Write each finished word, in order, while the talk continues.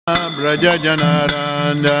Braja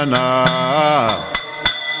Janaranjana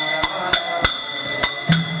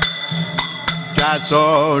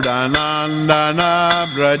Yasodanandana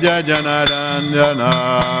Braja Janaranjana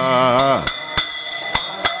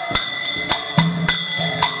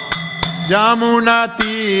Jamuna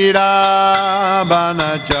Tira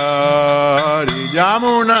Banachari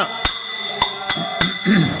Jamuna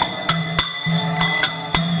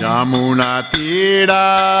Tira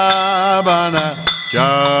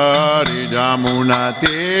Banachari Jamuna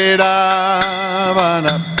Tira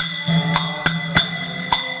Banachari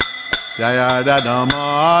Jaya Radha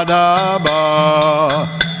Madhava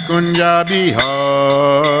Kunja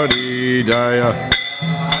Bihari Jaya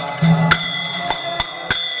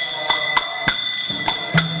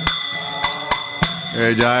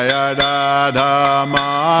Jaya Radha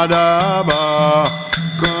Madhava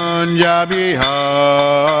Kunja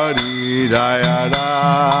Bihari Jaya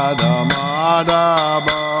Radha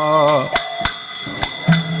Madhava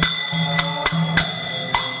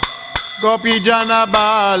Gopi Jana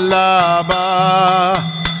Ballabha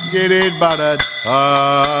Girid Bharat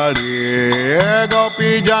Hari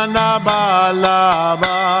Gopi Jana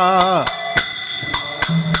Ballabha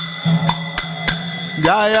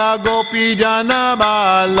Jaya Gopi Jana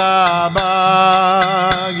Ballabha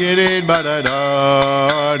Girid Bharat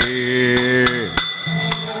Hari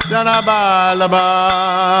Jana Ballabha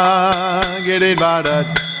Girid Bharat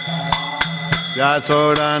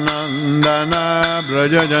Yasodanandana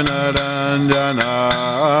Braja Janaranjana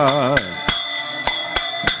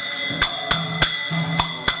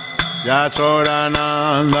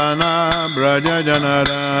Yasodanandana Braja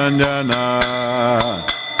Janaranjana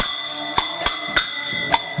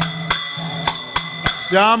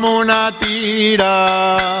Jamuna Tira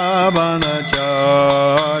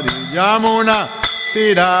Banachari Jamuna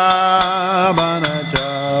Tira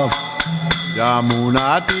Banachari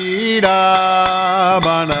Jamuna Tira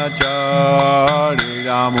Banachari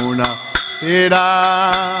Jamuna Tira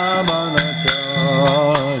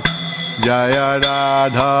Banachari Jaya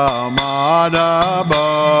Radha Madhava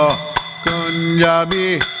Kunja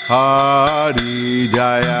Bihari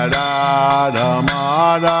Jaya Radha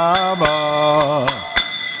Madhava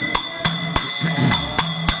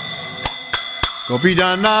Gopi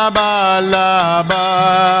Jana Ballabha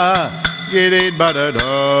Girid Bharat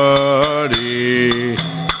Hari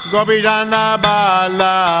Gopi Jana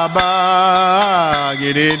Ballabha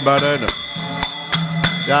Girid Bharat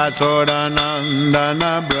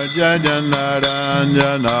Yasodanandana Braja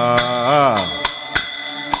Janaranjana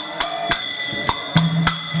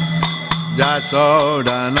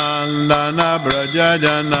Yasodanandana Braja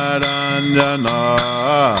Janaranjana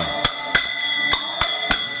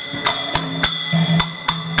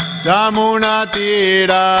Jamuna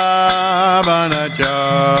Tira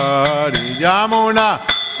Banachari Jamuna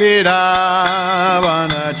Tira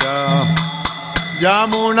Banachari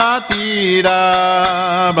Jamuna Tira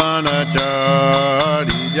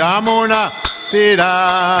Banachari Jamuna Tira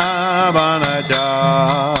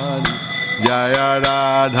Banachari Jaya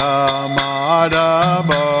Radha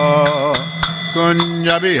Madhava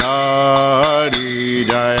Kunja Bihari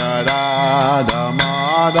Jaya Radha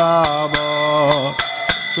Madhava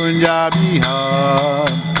Kunja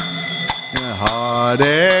Bihari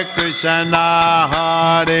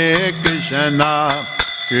Hare Krishna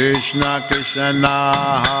Krishna Krishna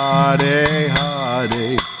Hare Hare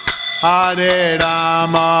Hare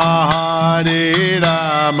Rama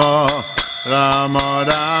Rama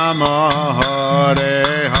Rama Hare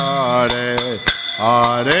Hare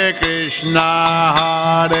Hare Krishna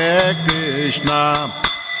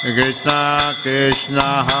Krishna Krishna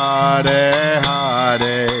Hare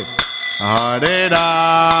Hare Hare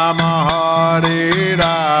Rama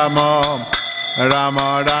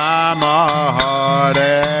Rama Rama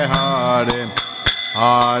Hare Hare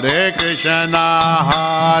Hare Krishna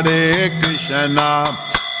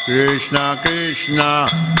Krishna Krishna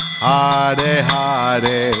Hare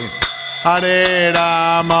Hare Hare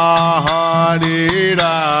Rama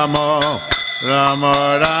Rama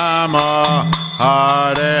Rama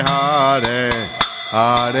Hare Hare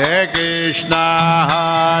Hare Krishna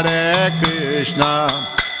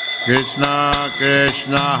Krishna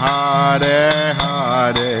Krishna Hare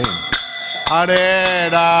Hare Hare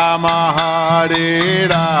Rama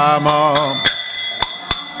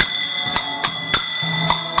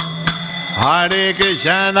Hare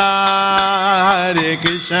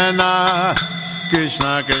Krishna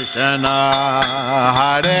Krishna Krishna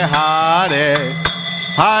Hare Hare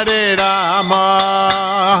Hare Rama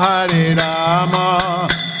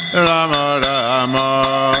Rama Rama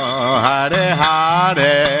Hare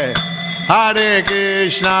Hare Hare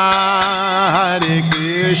Krishna,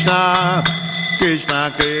 Krishna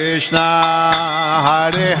Krishna,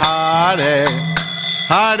 Hare Hare,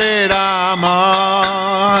 Hare Rama,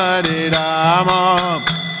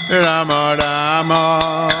 Rama Rama,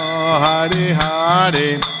 Hare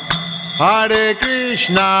Hare, Hare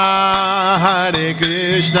Krishna,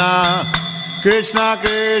 Krishna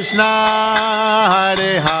Krishna,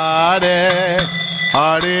 Hare Hare,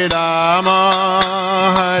 Hare Rama,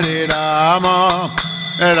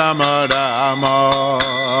 Rama Rama,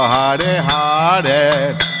 Hare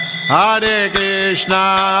Hare, Hare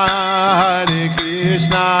Krishna,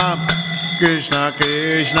 Krishna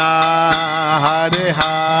Krishna, Hare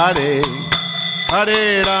Hare, Hare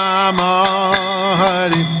Rama,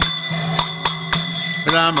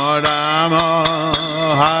 Rama Rama,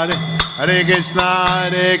 Hare Krishna,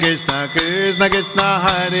 Krishna Krishna,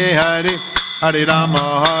 Hare Hare, Hare Rama,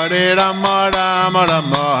 Rama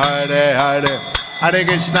Rama, Hare Hare, Hare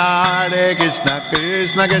Krishna,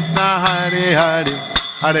 Krishna Krishna, Hare Hare,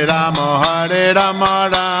 Hare Rama,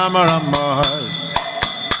 Rama Rama,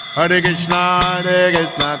 Hare Krishna,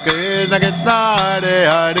 Krishna Krishna, Hare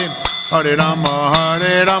Hare, Hare Rama,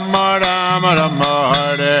 Rama Rama,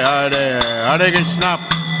 Hare Hare, Hare Krishna,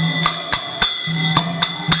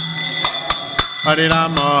 Hare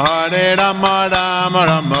Rama, Rama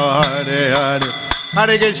Rama, Hare Hare,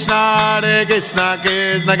 Hare Krishna, Krishna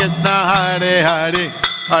Krishna, Hare Hare,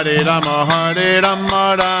 Hare Rama,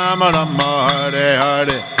 Rama Rama, Hare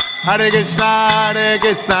Hare, Hare Krishna,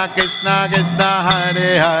 Krishna Krishna, Hare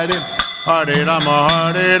Hare, Hare Rama,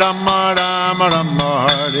 Rama Rama,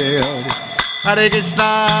 Hare Hare, Hare Krishna,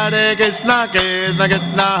 Krishna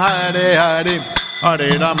Krishna, Hare Hare, Hare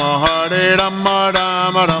Rama, Rama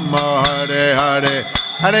Rama, Hare Hare,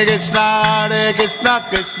 Hare Krishna, Krishna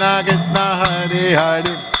Krishna, Hare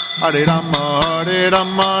Hare, Hare Rama,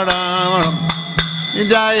 Rama.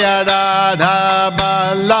 Jaya Radha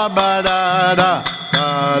Vallabha Radha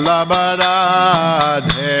Vallabha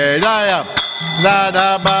Radhe, Jaya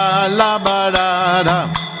Radha Vallabha Radha,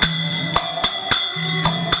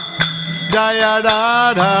 Jaya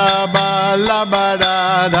Radha Vallabha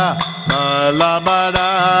Radha Vallabha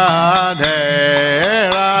Radhe,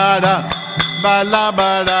 Radha Vallabha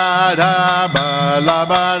Radha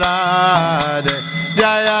Vallabha Radhe,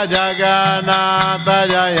 Jaya Jagannatha,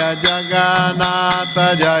 Jaya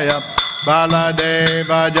Jagannatha, Jaya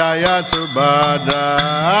Baladeva, Jaya Subhadra,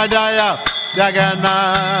 Jaya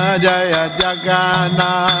Jagannatha, Jaya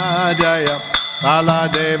Jagannatha, Jaya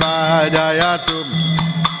Baladeva, Jaya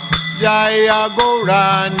Subhadra, Jaya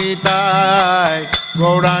Gauranitai,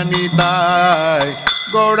 Gauranitai,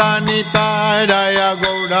 Gauranitai, Jaya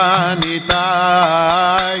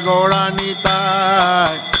Gauranitai,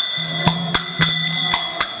 Gauranitai,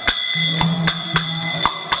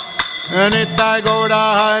 Nitai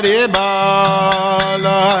Gaura Haribal,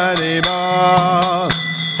 Haribal,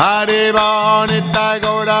 Haribal, Nitai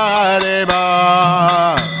Gaura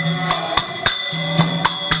Haribal,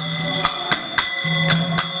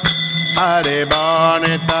 Haribal,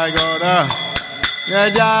 Nitai Gaura,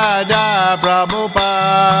 Jaya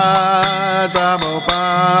Prabhupada,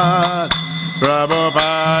 Prabhupada,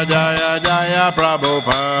 Prabhupada, Jaya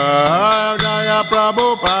Prabhupada, Jaya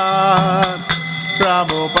Prabhupada,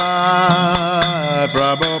 Prabhupada,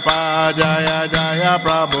 Prabhupada, Jaya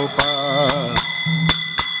Prabhupada,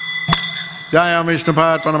 Jaya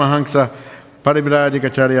Vishnupad Paramahansa,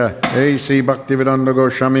 Parivrajikacharya, A.C. Bhaktivedanta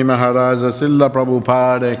Goswami Maharaja, Srila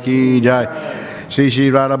Prabhupada ki jai,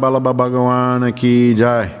 Shri Radha Vallabha Bhagavan ki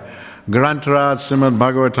jai, Grantaraj Srimad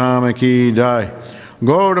Bhagavatam ki jai,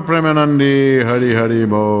 Gaura Premanandi, Hari Hari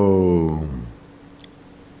Bo.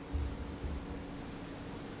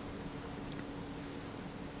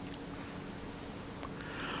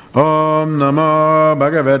 Om Namo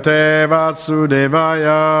Bhagavate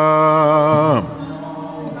Vasudevaya.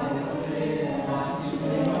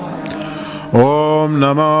 Om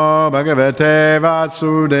Namo Bhagavate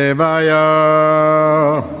Vasudevaya.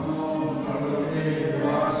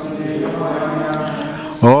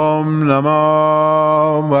 Om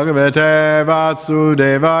Namo Bhagavate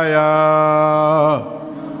Vasudevaya.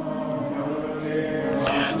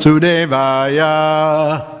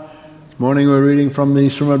 Sudevaya. This morning we're reading from the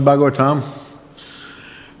Srimad Bhagavatam,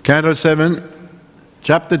 Canto 7,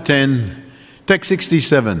 Chapter 10, Text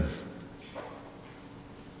 67.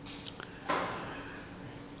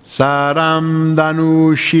 Saram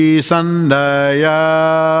Danushi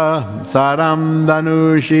Sandaya, Saram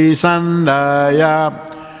Danushi Sandaya,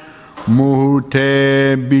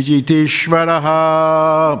 Muhurte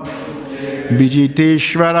Bijitishvaraha,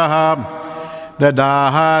 Bijitishvaraha,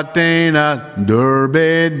 Dadaha tena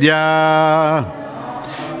durbedya.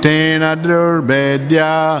 Tena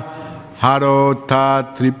durbedya. Harota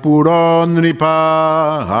tripuro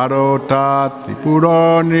nripa. Harota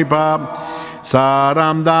tripuro nripa.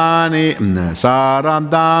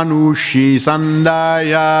 Saramdanushi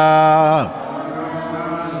sandaya.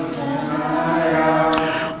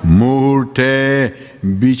 Murte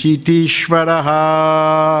Vichitishvaraha.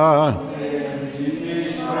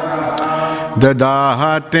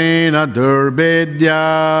 Dadahatena durbedya.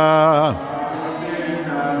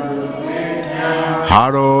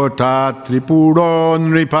 Harota tripuro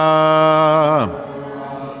nripa.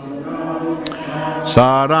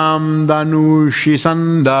 Saramdanushi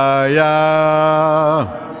sandaya.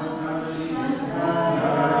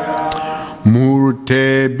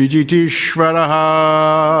 Murte Bijitishvaraha.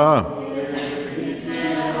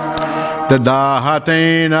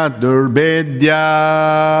 Dadahatena durbedya.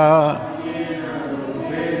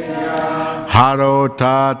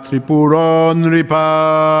 Harota tripuro nripa.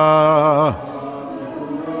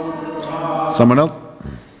 Someone else?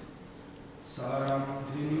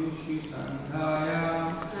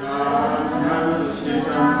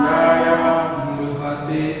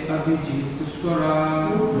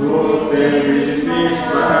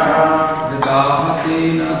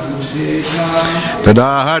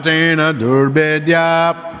 Tadahatena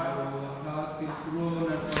durbedya.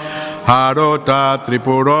 Harota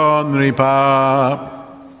tripuro nripa.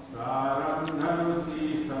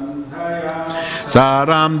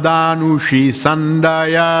 Saramdanushi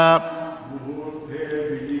sandaya.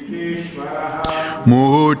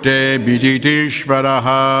 Muhurte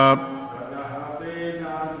Bijitishvaraha.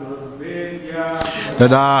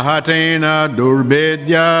 Tadahatena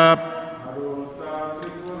durbedya.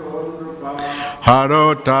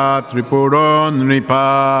 Harota tripuro nripa.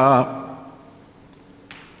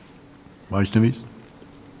 Vaishnavis?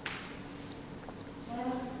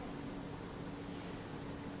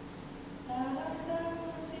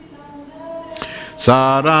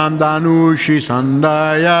 Saramdanushi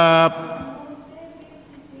sandaya.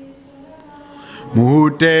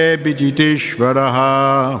 Muhurte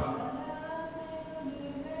Bijitishvaraha.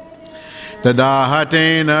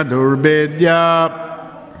 Tadahatena durbedya.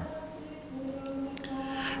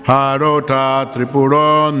 Harota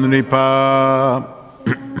tripuro nripa.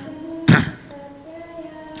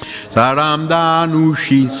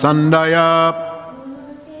 Saramdanushi sandaya.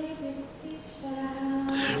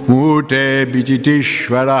 Murte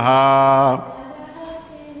Bijitishvaraha.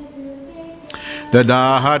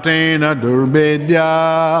 Dadahatena durbedya.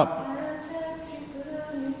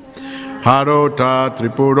 Harota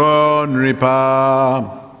tripuro nripa.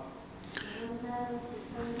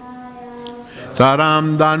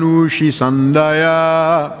 Saramdanushi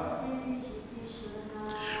sandaya.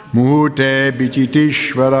 Muhurte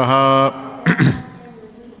Bijitishvaraha.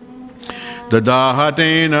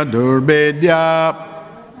 Dadahatena durbedya.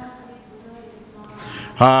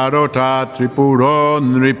 Harota tripuro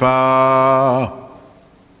nripa.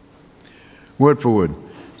 Word for word.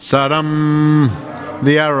 Saram,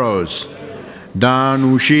 the arrows.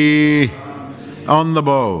 Danushi, on the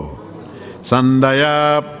bow.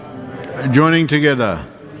 Sandaya, joining together.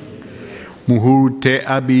 Muhurte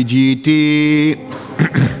Abhijiti,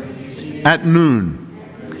 at noon.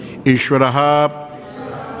 Ishvaraha,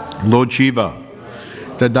 Lord Shiva.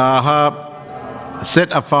 Tadaha,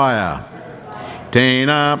 set afire.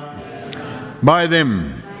 Tena, by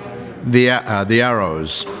them, the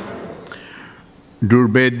arrows.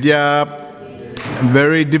 Durbedya,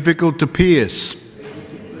 very difficult to pierce.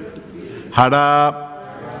 Hara,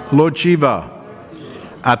 Lord Shiva.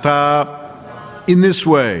 Ata, in this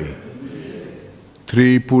way.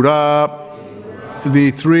 Tripura,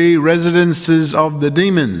 the three residences of the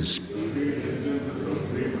demons.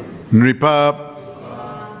 Nripa,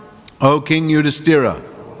 O King Yudhishthira.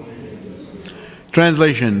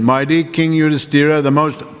 Translation, my dear King Yudhishthira, the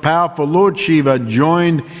most powerful Lord Shiva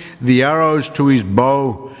joined the arrows to his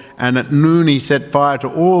bow, and at noon he set fire to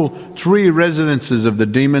all three residences of the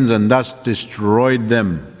demons and thus destroyed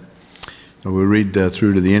them. So we'll read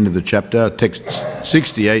through to the end of the chapter, text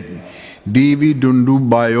 68. Divi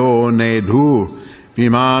dundubayo nedhu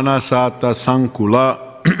vimana sata sankula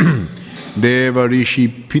deva rishi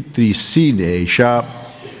pitri sidesha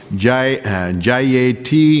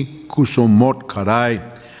jayeti kusumot karai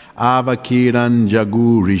avakiran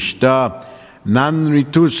jagu rishta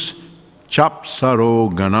nanritus chapsaro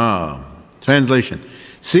gana. Translation,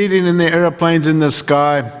 seated in their aeroplanes in the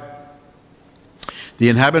sky, the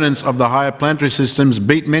inhabitants of the higher planetary systems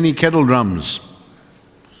beat many kettle drums.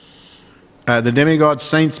 The demigods,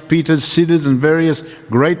 saints, Peters, siddhas, and various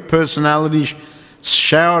great personalities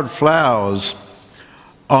showered flowers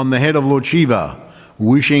on the head of Lord Shiva,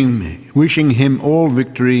 wishing him all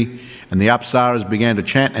victory, and the Apsaras began to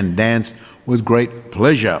chant and dance with great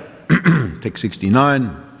pleasure. Text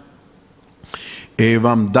 69.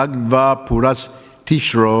 Evam dagva puras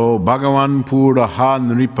tishro bhagavan puraha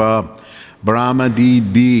nripa brahma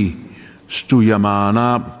didbi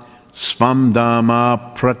stuyamana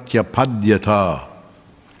svamdama pratyapadyata.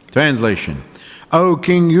 Translation. O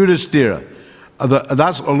King Yudhishthira,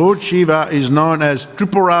 thus Lord Shiva is known as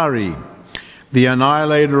Tripurari, the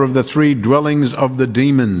annihilator of the three dwellings of the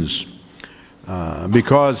demons,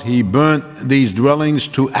 because he burnt these dwellings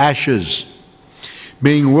to ashes.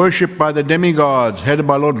 Being worshipped by the demigods, headed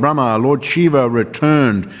by Lord Brahma, Lord Shiva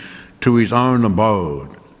returned to his own abode.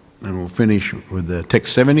 And we'll finish with the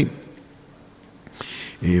text 70.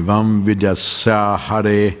 Evam vidyasya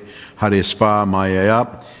hare sva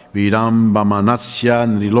mayaya vidam bamanasya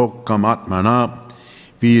nrilokam atmana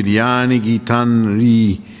viryani gitan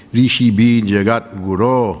rishibi jagat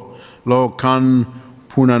guru lokan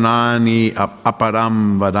punanani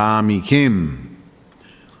aparam vadami kim.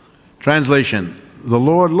 Translation. The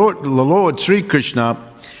Lord Sri Krishna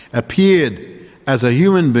appeared as a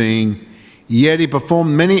human being, yet he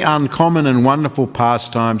performed many uncommon and wonderful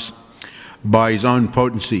pastimes by his own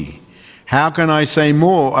potency. How can I say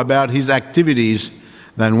more about his activities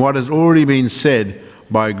than what has already been said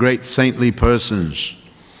by great saintly persons?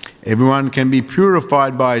 Everyone can be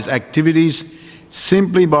purified by his activities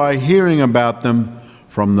simply by hearing about them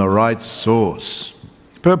from the right source.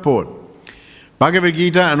 Purport. Bhagavad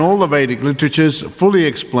Gita and all the Vedic literatures fully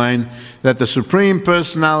explain that the Supreme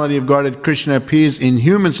Personality of Godhead Krishna appears in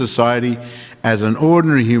human society as an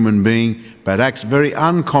ordinary human being, but acts very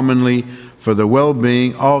uncommonly for the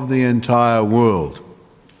well-being of the entire world.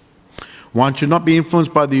 One should not be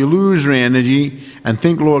influenced by the illusory energy and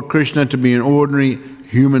think Lord Krishna to be an ordinary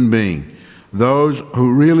human being. Those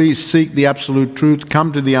who really seek the absolute truth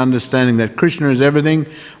come to the understanding that Krishna is everything,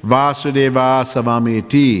 Vasudeva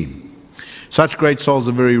Savamiti. Such great souls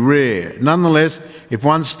are very rare. Nonetheless, if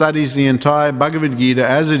one studies the entire Bhagavad Gita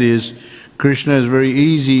as it is, Krishna is very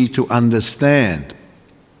easy to understand.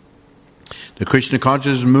 The Krishna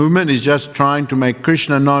consciousness movement is just trying to make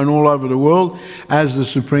Krishna known all over the world as the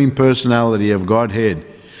Supreme Personality of Godhead.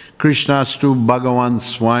 Krishna stu Bhagavan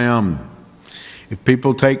Swayam. If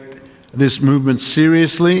people take this movement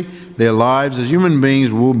seriously, their lives as human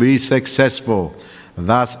beings will be successful.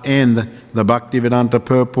 Thus end the Bhaktivedanta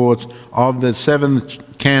purports of the 7th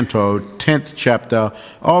canto, 10th chapter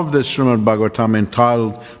of the Srimad Bhagavatam,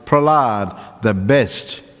 entitled Prahlad, the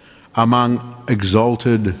best among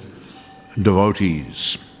exalted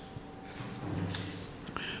devotees.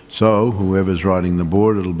 So, whoever's writing the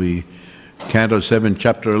board, it'll be Canto 7,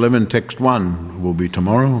 Chapter 11, Text 1 will be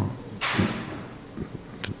tomorrow.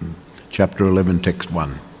 Chapter 11, Text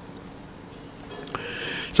 1.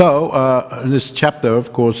 So, this chapter,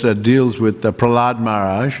 of course, deals with Prahlad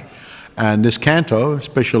Maharaj, and this canto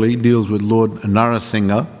especially deals with Lord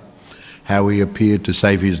Narasingha, how he appeared to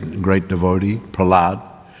save his great devotee, Prahlad.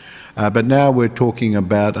 But now we're talking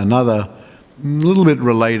about another little bit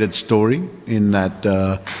related story, in that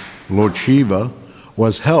Lord Shiva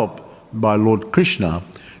was helped by Lord Krishna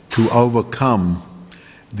to overcome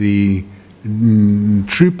the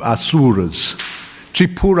Tripura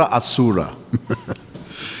Asura.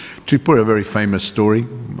 Tripura, a very famous story.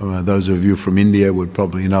 Those of you from India would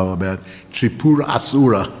probably know about Tripura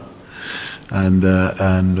Asura. And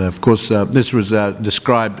of course, this was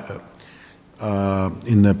described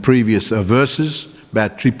in the previous verses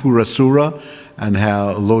about Tripura Asura, and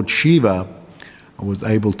how Lord Shiva was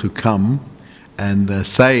able to come and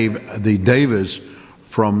save the Devas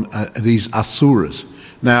from these Asuras.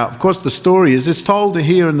 Now, of course, the story it's told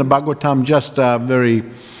here in the Bhagavatam just very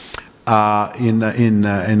in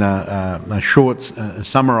a short,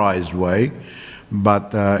 summarized way,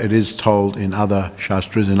 but it is told in other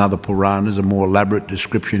Shastras, in other Puranas. A more elaborate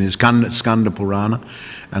description is Skanda Purana,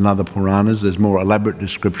 and other Puranas. There's more elaborate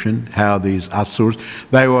description how these Asuras,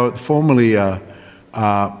 they were formerly the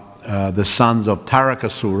sons of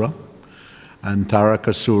Tarakasura, and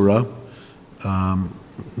Tarakasura,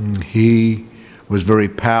 he was very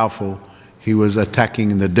powerful. He was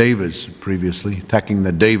attacking the Devas previously,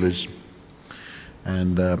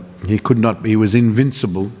 and he was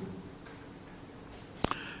invincible.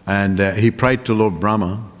 And he prayed to Lord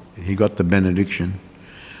Brahma. He got the benediction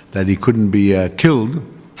that he couldn't be killed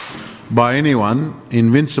by anyone,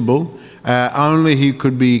 invincible. Only he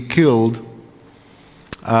could be killed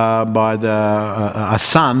by a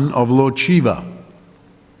son of Lord Shiva.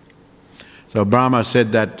 So Brahma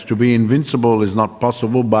said that to be invincible is not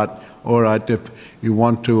possible, but all right, if you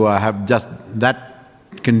want to have just that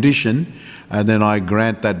condition, then I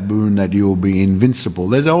grant that boon that you will be invincible.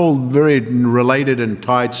 There's all very related and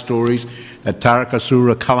tied stories that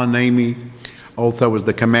Tarakasura, Kalanemi, also was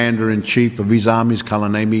the commander-in-chief of his armies.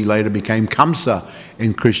 Kalanemi later became Kamsa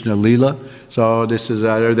in Krishna Lila. So this is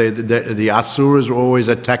the Asuras were always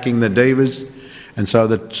attacking the Devas, and so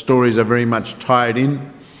the stories are very much tied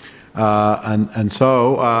in. And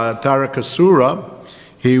so Tarakasura,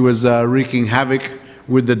 he was wreaking havoc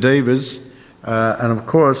with the Devas, and of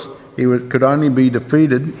course he could only be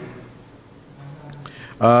defeated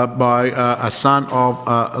by a son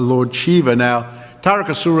of Lord Shiva. Now,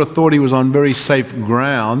 Tarakasura thought he was on very safe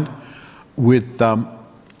ground with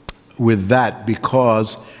that,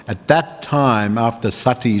 because at that time, after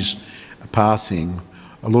Sati's passing,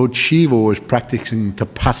 Lord Shiva was practicing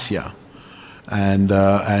tapasya,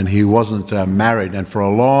 and he wasn't married, and for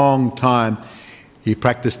a long time he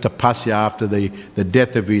practiced tapasya after the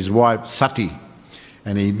death of his wife Sati,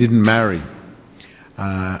 and he didn't marry.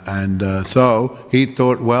 So he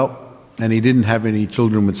thought, well, and he didn't have any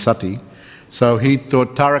children with Sati, so he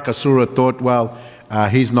thought, Tarakasura thought, well,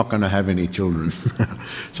 he's not going to have any children.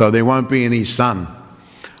 So there won't be any son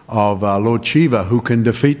of Lord Shiva who can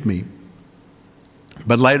defeat me.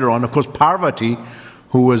 But later on, of course, Parvati,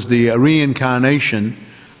 who was the reincarnation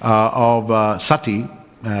of Sati,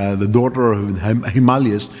 the daughter of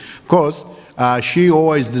Himalayas, of course, she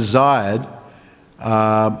always desired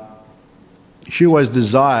to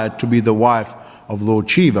be the wife of Lord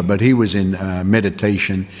Shiva, but he was in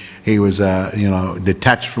meditation. He was,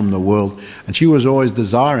 detached from the world, and she was always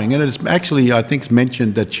desiring. And it's actually, I think, it's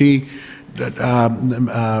mentioned that she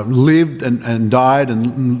lived and died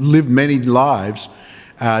and lived many lives,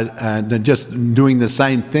 and just doing the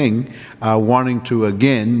same thing, wanting to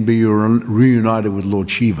again be reunited with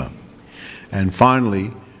Lord Shiva. And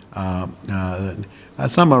finally,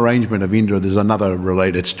 some arrangement of Indra. There's another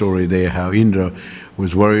related story there, how Indra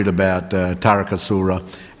was worried about Tarakasura,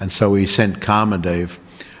 and so he sent Kamadev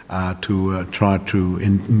to try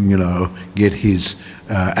to, get his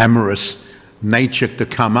amorous nature to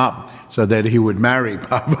come up so that he would marry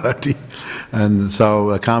Parvati. And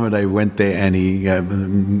so Kamadev went there and he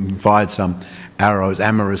fired some arrows,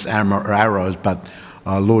 amorous arrows, but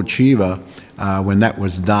Lord Shiva, when that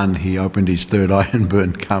was done, he opened his third eye and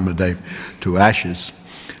burned Kamadev to ashes.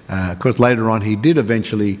 Of course, later on, he did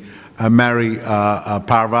eventually marry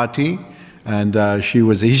Parvati, and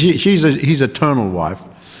she's his eternal wife,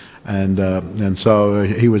 and so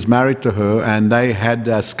he was married to her, and they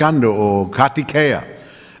had Skanda or Kartikeya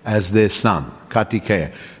as their son,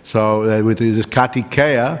 Kartikeya. So with this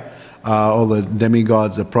Kartikeya, all the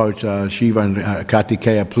demigods approach Shiva and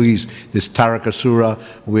Kartikeya, please, this Tarakasura,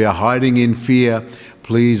 we are hiding in fear,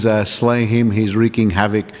 please slay him, he's wreaking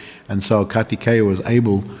havoc. And so Kartikeya was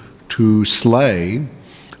able to slay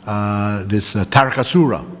this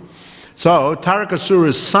Tarakasura. So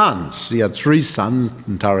Tarakasura's sons, he had 3 sons,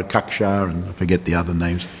 Tarakaksha, and I forget the other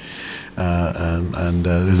names,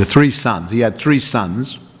 the 3 sons. He had 3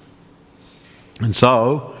 sons, and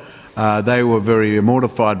so they were very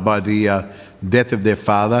mortified by the death of their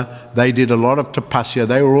father. They did a lot of tapasya.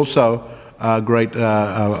 They were also great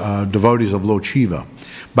devotees of Lord Shiva.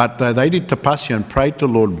 But they did tapasya and prayed to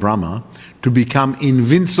Lord Brahma to become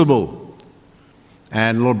invincible.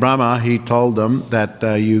 And Lord Brahma, he told them that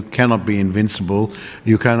you cannot be invincible.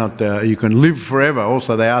 You cannot. You can live forever.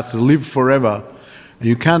 Also, they asked to live forever.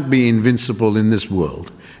 You can't be invincible in this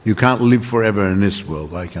world. You can't live forever in this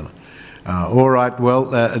world. I cannot. All right,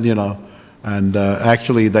 well, and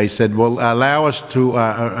actually they said, well, allow us to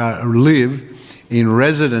live in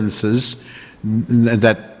residences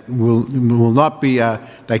that will not be,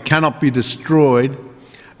 they cannot be destroyed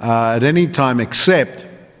at any time except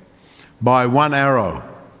by 1 arrow.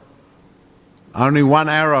 Only 1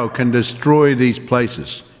 arrow can destroy these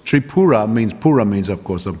places. Tripura means, Pura means, of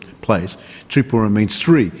course, a place. Tripura means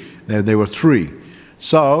 3. There were 3.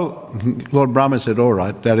 So Lord Brahma said, all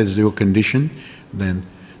right, that is your condition. Then,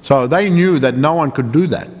 so they knew that no one could do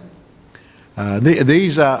that.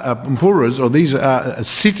 These Puras, or these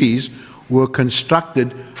cities, were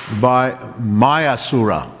constructed by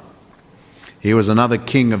Mayasura. He was another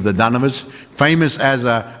king of the Danavas, famous as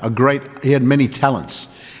he had many talents,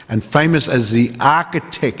 and famous as the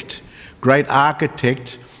architect, great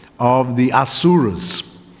architect of the Asuras.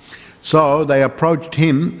 So they approached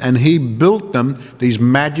him, and he built them these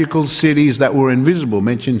magical cities that were invisible,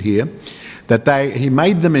 mentioned here, that he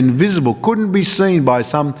made them invisible, couldn't be seen by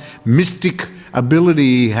some mystic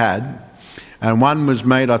ability he had. And one was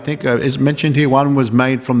made, I think it's mentioned here, one was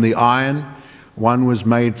made from the iron, one was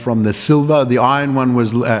made from the silver. The iron one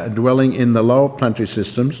was dwelling in the lower planetary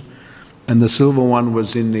systems, and the silver one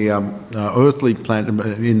was in the earthly planet,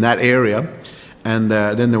 in that area. And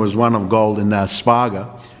then there was one of gold in the Spaga.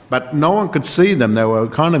 But no one could see them. They were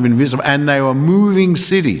kind of invisible, and they were moving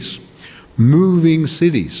cities. Moving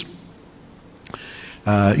cities.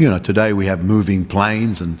 Today we have moving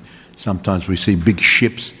planes, and sometimes we see big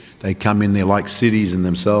ships. They come in, they're like cities in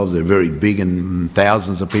themselves. They're very big, and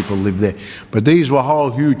thousands of people live there. But these were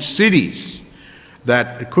whole huge cities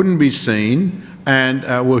that couldn't be seen and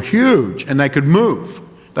were huge, and they could move.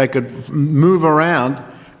 They could move around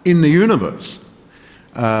in the universe.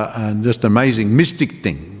 And just amazing mystic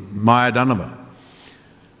thing, Maya Danava.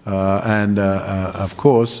 Of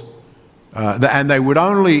course, and they would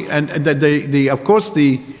only, of course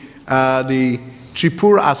the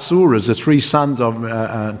Tripura Asuras, the three sons of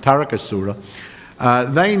Tarakasura,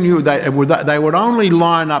 they knew that they would only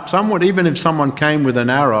line up somewhat, even if someone came with an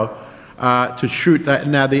arrow to shoot.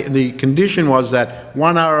 Now the condition was that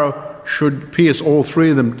one arrow should pierce all three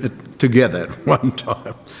of them together at one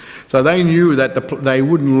time. So they knew that they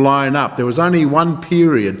wouldn't line up. There was only one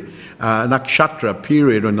period, nakshatra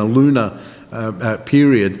period, or the lunar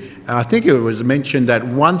period. I think it was mentioned that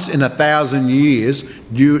once in 1,000 years,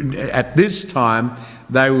 at this time,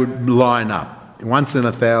 they would line up. Once in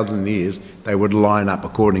 1,000 years, they would line up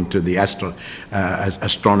according to the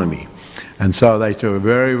astronomy. And so they do a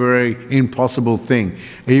very, very impossible thing.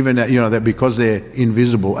 Even, that because they're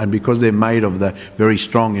invisible and because they're made of the very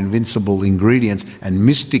strong, invincible ingredients and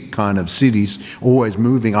mystic kind of cities, always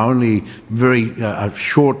moving, only very a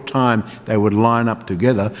short time they would line up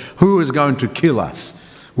together. Who is going to kill us?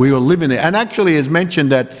 We will live in it. And actually it's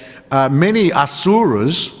mentioned that many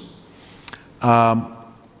asuras,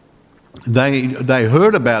 they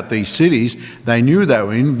heard about these cities. They knew they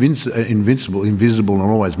were invisible, and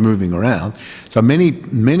always moving around. So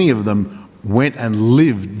many of them went and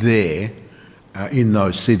lived there in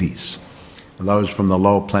those cities. Those from the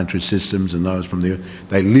lower planetary systems and those from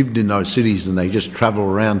they lived in those cities, and they just travel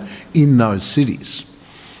around in those cities.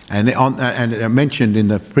 And it mentioned in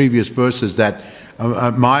the previous verses that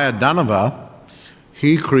Maya Danava,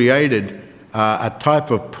 he created a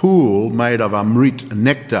type of pool made of amrit,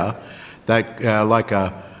 nectar, that like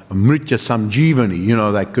a mritya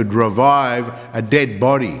samjivani, that could revive a dead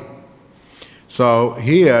body. So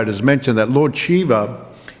here it is mentioned that Lord Shiva,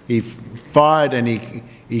 he fired and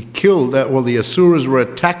he killed, the Asuras were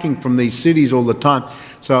attacking from these cities all the time.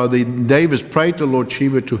 So the Devas prayed to Lord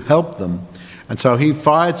Shiva to help them. And so he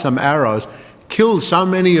fired some arrows, killed so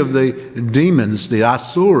many of the demons, the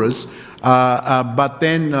Asuras, but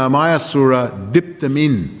then Mayasura dipped them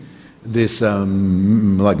in this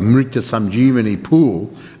like Mritya Samjivani pool,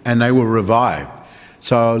 and they were revived.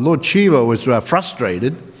 So Lord Shiva was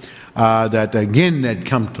frustrated that again they'd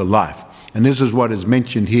come to life. And this is what is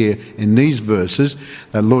mentioned here in these verses,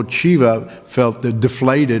 that Lord Shiva felt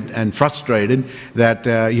deflated and frustrated that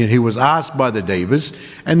he was asked by the Devas.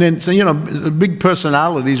 And then, big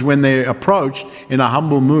personalities, when they're approached in a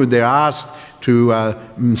humble mood, they're asked to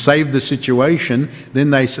save the situation,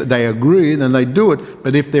 then they agree and they do it.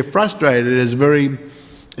 But if they're frustrated, it's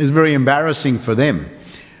very embarrassing for them.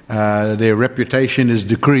 Their reputation is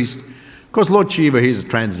decreased. Of course, Lord Shiva, he's a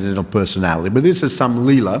transcendental personality, but this is some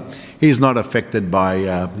Leela. He's not affected by,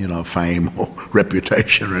 fame or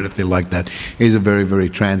reputation or anything like that. He's a very, very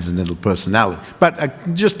transcendental personality.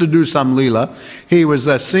 But just to do some Leela, he was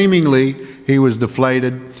he was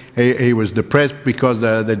deflated. He was depressed because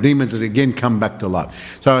the demons had again come back to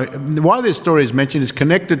life. So why this story is mentioned is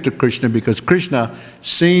connected to Krishna, because Krishna,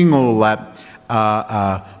 seeing all that,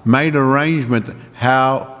 made arrangement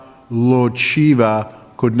how Lord Shiva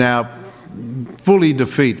could now fully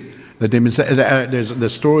defeat the demons. There's the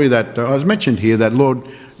story that was mentioned here, that Lord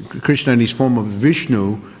Krishna in his form of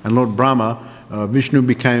Vishnu and Lord Brahma, Vishnu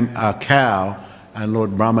became a cow and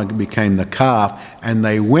Lord Brahma became the calf, and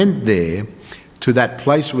they went there to that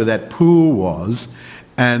place where that pool was,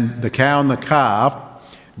 and the cow and the calf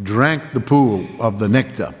drank the pool of the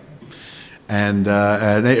nectar. And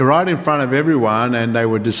right in front of everyone, and they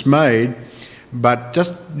were dismayed, but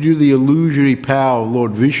just due to the illusory power of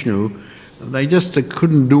Lord Vishnu, they just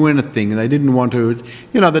couldn't do anything. They didn't want to. The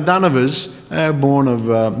Danavas, born of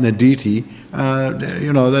the deity,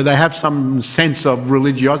 they have some sense of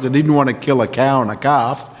religiosity. They didn't want to kill a cow and a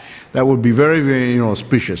calf. That would be very, very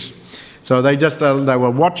auspicious. So they were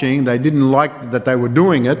watching. They didn't like that they were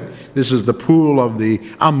doing it. This is the pool of the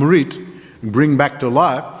Amrit, bring back to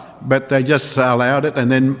life. But they just allowed it.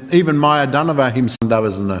 And then even Maya Danava himself,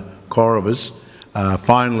 Pandavas and the Kauravas,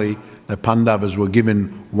 finally the Pandavas were given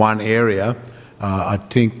one area I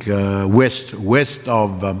think west of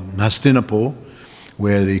Hastinapur,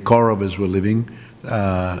 where the Kauravas were living,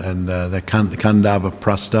 and the Kandava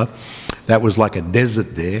Prastha. That was like a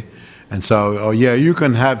desert there. And so, you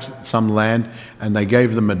can have some land, and they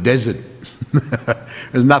gave them a desert.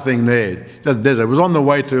 There's nothing there, just desert. It was on the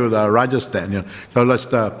way to Rajasthan, so let's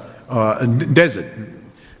desert,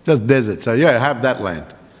 just desert. So have that land,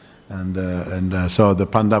 and so the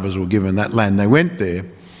Pandavas were given that land. They went there,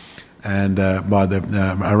 and by the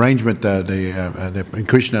arrangement, the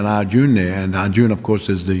Krishna and Arjuna there, and Arjuna, of course,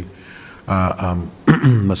 is the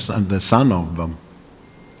son of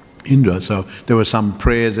Indra. So there were some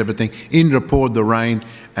prayers, everything. Indra poured the rain,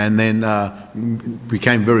 and then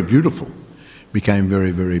became very beautiful. Became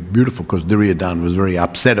very, very beautiful, because Duryodhana was very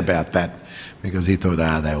upset about that, because he thought,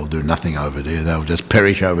 they will do nothing over there. They'll just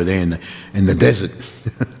perish over there in the desert.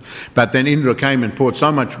 But then Indra came and poured so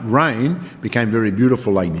much rain, became very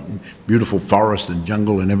beautiful, like beautiful forest and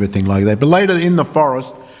jungle and everything like that. But later in the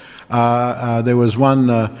forest, there was one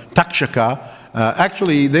Takshaka.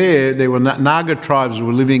 Actually, there were Naga tribes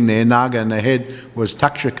were living there. Naga, and the head was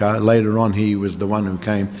Takshaka. Later on, he was the one who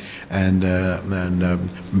came and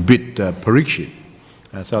bit Parikshit.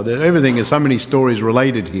 So everything is so many stories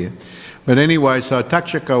related here. But anyway, so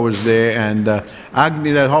Takshaka was there, and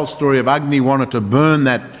Agni. The whole story of Agni wanted to burn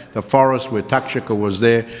the forest where Takshaka was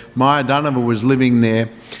there. Mayadanava was living there,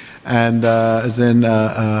 and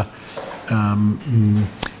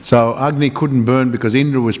so Agni couldn't burn because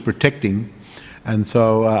Indra was protecting. And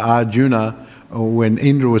so Arjuna, when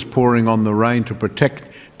Indra was pouring on the rain to protect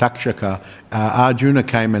Takshaka, Arjuna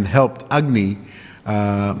came and helped Agni,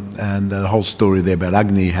 and the whole story there about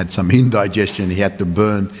Agni had some indigestion. He had to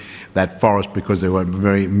burn that forest because there were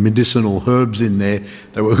very medicinal herbs in there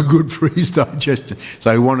that were good for his digestion.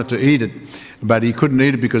 So he wanted to eat it, but he couldn't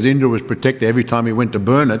eat it because Indra was protected. Every time he went to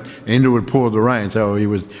burn it, Indra would pour the rain. So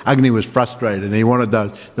Agni was frustrated, and he wanted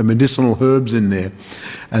the medicinal herbs in there.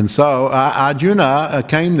 And so Arjuna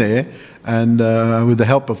came there, and with the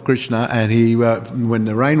help of Krishna, and he, when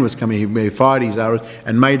the rain was coming, he fired his arrows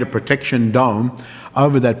and made a protection dome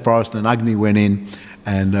over that forest, and Agni went in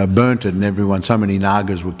and burnt it, and so many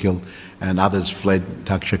Nagas were killed, and others fled.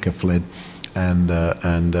 Takshaka fled, and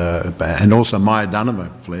also Mayadanava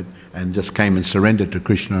fled, and just came and surrendered to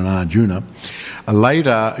Krishna and Arjuna.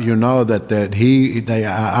 Later, you know that they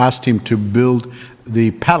asked him to build the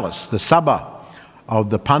palace, the Sabha of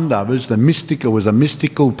the Pandavas. It was a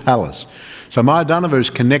mystical palace. So Mayadanava is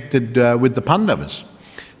connected with the Pandavas.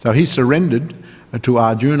 So he surrendered to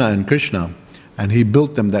Arjuna and Krishna, and he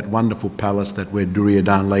built them that wonderful palace that where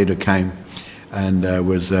Duryodhana later came, and there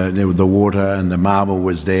was the water, and the marble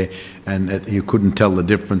was there, and you couldn't tell the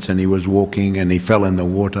difference, and he was walking and he fell in the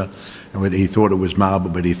water, and he thought it was marble,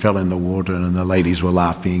 but he fell in the water, and the ladies were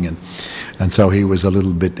laughing, and so he was a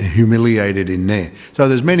little bit humiliated in there. So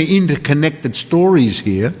there's many interconnected stories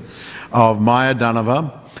here of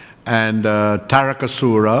Mayadanava and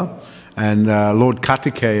Tarakasura and Lord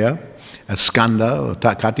Kartikeya, Skanda, or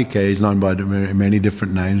Kartikeya is known by many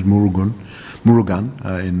different names, Murugan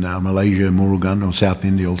in Malaysia, Murugan, or South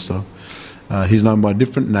India also. He's known by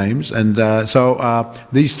different names. And so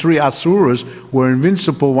these three Asuras were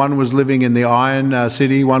invincible. One was living in the iron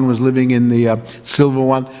city, one was living in the silver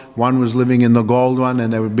one was living in the gold one,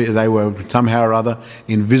 and they were somehow or other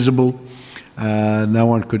invisible. No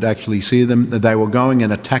one could actually see them. They were going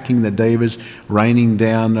and attacking the Devas, raining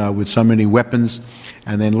down with so many weapons.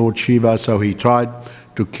 And then Lord Shiva, so he tried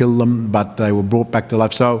to kill them, but they were brought back to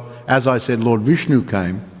life. So, as I said, Lord Vishnu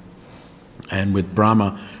came, and with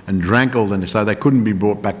Brahma, and drank all them, so they couldn't be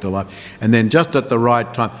brought back to life. And then just at the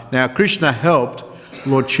right time, now Krishna helped,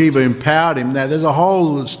 Lord Shiva empowered him. Now there's a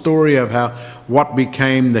whole story of what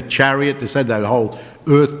became the chariot. They said that whole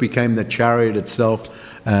earth became the chariot itself,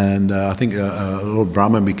 and I think Lord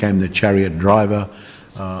Brahma became the chariot driver.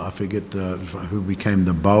 I forget who became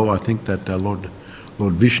the bow. I think that Lord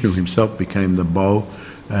Vishnu himself became the bow,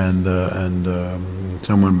 and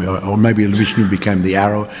someone, or maybe Vishnu became the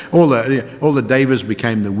arrow. All the devas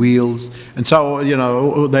became the wheels, and so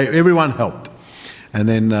everyone helped. And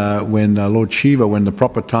then when Lord Shiva, when the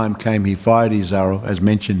proper time came, he fired his arrow, as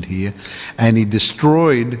mentioned here, and he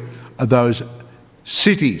destroyed those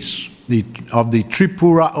cities of the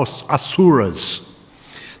Tripura Asuras.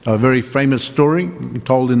 A very famous story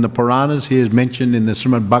told in the Puranas, here is mentioned in the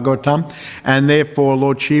Srimad Bhagavatam, and therefore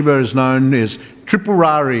Lord Shiva is known as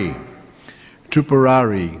Tripurari.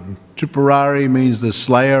 Tripurari means the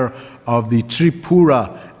slayer of the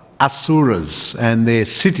Tripura Asuras and their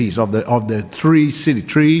cities, of the three cities.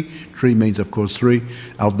 Tree means, of course, three,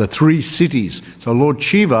 of the three cities. So Lord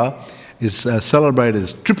Shiva is celebrated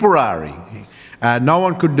as Tripurari. No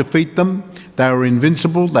one could defeat them. They were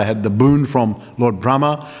invincible. They had the boon from Lord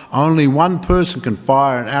Brahma. Only one person can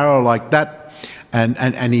fire an arrow like that.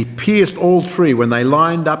 And he pierced all three when they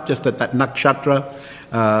lined up just at that nakshatra,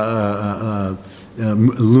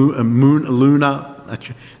 Luna.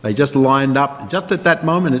 They just lined up just at that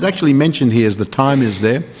moment. It's actually mentioned here as the time is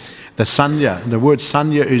there. The sanya, the word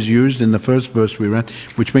sanya is used in the first verse we read,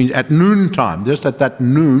 which means at noontime, just at that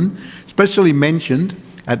noon, especially mentioned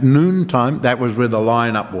at noontime, that was where the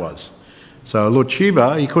lineup was. So Lord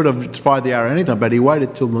Shiva, he could have fired the arrow anytime, but he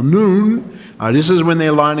waited till the noon. This is when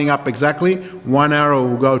they're lining up exactly. One arrow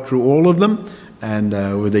will go through all of them, and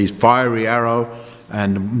with these fiery arrow,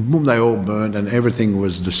 and boom, they all burned, and everything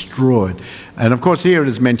was destroyed. And of course, here it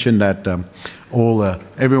is mentioned that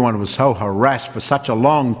everyone was so harassed for such a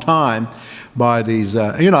long time by these,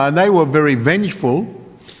 and they were very vengeful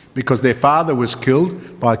because their father was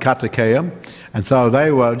killed by Kartikeya. And so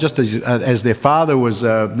they were, just as their father was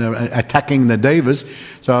attacking the Devas,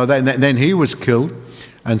 so then he was killed.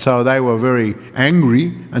 And so they were very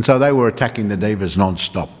angry, and so they were attacking the Devas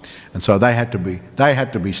non-stop. And so they had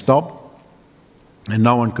to be stopped. And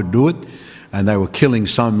no one could do it, and they were killing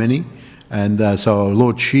so many. And so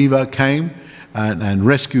Lord Shiva came and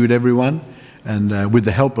rescued everyone, and with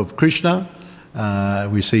the help of Krishna,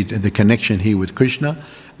 we see the connection here with Krishna.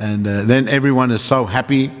 And then everyone is so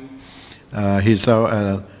happy. He's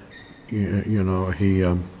so,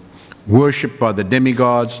 worshipped by the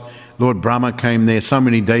demigods. Lord Brahma came there, so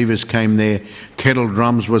many devas came there, kettle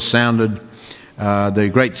drums were sounded. The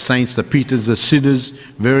great saints, the Pitas, the Siddhas,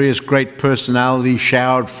 various great personalities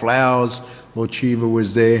showered flowers. Lord Shiva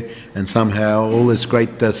was there, and somehow all this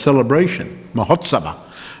great celebration, Mahotsava,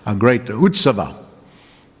 a great Utsava,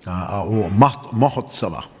 or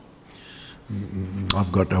Mahotsava.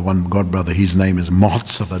 I've got one godbrother, his name is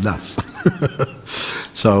Mahotsava Das.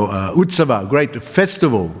 So Utsava, great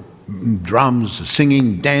festival, drums,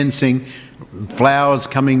 singing, dancing, flowers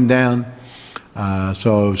coming down.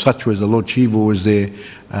 So such was the Lord Shiva was there,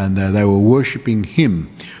 and they were worshipping him.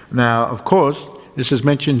 Now, of course, this is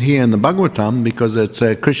mentioned here in the Bhagavatam because it's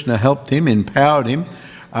Krishna helped him, empowered him,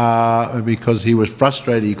 because he was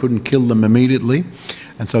frustrated, he couldn't kill them immediately.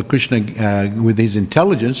 And so Krishna, with his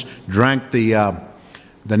intelligence, drank the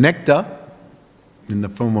nectar in the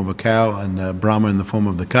form of a cow, and Brahma in the form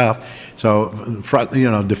of the calf. So,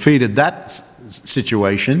 defeated that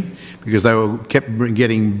situation because they were kept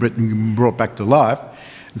getting brought back to life.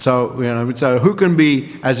 And so, so who can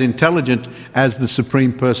be as intelligent as the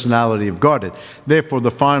Supreme Personality of Godhead? Therefore,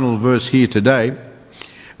 the final verse here today,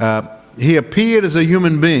 he appeared as a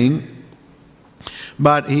human being,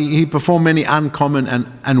 but he performed many uncommon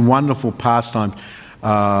and wonderful pastimes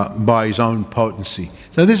by his own potency.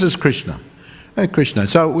 So this is Krishna. Krishna.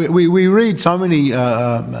 So we read so many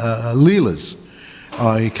leelas.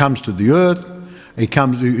 He comes to the earth. He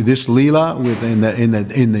comes to this leela in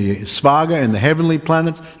the Svarga, in the heavenly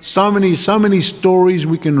planets. So many stories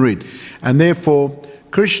we can read, and therefore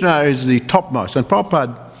Krishna is the topmost. And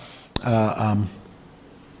Prabhupada,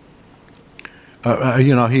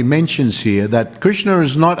 he mentions here that Krishna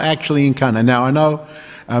is not actually incarnate. Now I know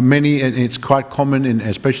many, and it's quite common,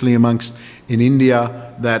 especially in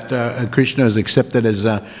India, that Krishna is accepted as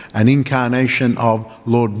an incarnation of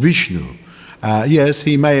Lord Vishnu. Yes,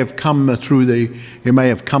 he may have come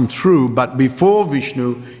through, but before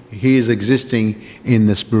Vishnu, he is existing in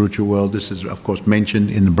the spiritual world. This is, of course,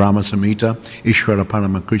 mentioned in the Brahma Samhita, Ishvara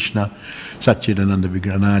Parama Krishna, Satchidananda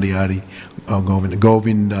Vigranadi Adi,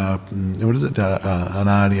 Govinda, what is it?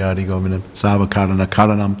 Anadi Adi Govinda, Savakarana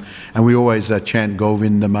Karanam. And we always chant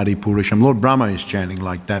Govinda Madi Purasham. Lord Brahma is chanting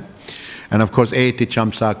like that. And of course, Eti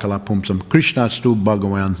Chamsa Kala Pumsam, Krishna Stu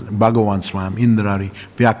Bhagavan Swam, Indrari,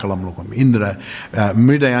 Vyakalam Lokam, Indra,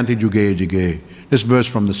 Mridayanti Juge Juge. This verse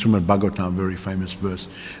from the Srimad Bhagavatam, very famous verse,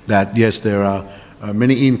 that yes, there are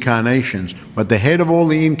many incarnations, but the head of all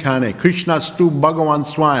the incarnations, Krishna Stu Bhagavan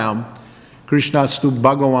Swayam, Krishna Stu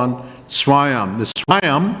Bhagavan Swayam. The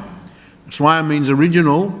Swayam means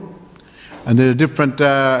original, and there are different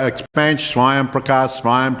expansions, Swayam Prakash,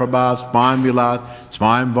 Swayam Prabha, Swayam Vilas,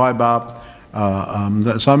 Swayam Vaibhav.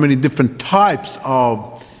 So many different types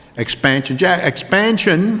of expansion.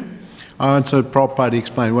 Expansion, so Prabhupada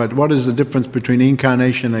explained, what is the difference between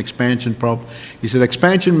incarnation and expansion? He said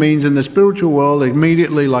expansion means in the spiritual world,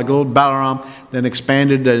 immediately like Lord Balaram, then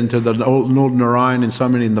expanded into the Lord Narayan and so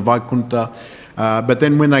many in the Vaikuntha. But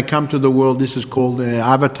then when they come to the world, this is called the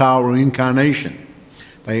avatar or incarnation.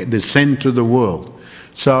 They descend to the world.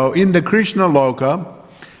 So in the Krishna Loka,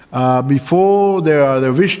 before there are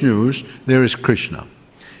the Vishnus, there is Krishna.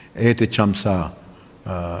 Ete Chamsa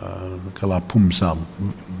Kala Pumsam.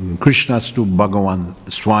 Krishnastu Bhagavan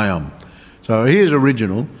Swayam. So he is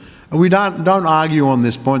original. We don't argue on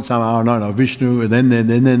this point. No, Vishnu, and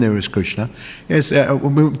then there is Krishna. Yes,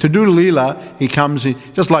 to do Leela, he comes in,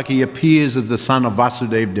 just like he appears as the son of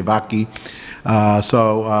Vasudeva Devaki.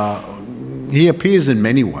 He appears in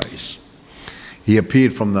many ways. He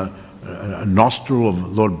appeared from the nostril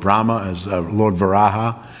of Lord Brahma as Lord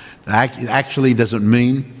Varaha. It actually doesn't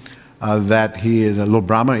mean that Lord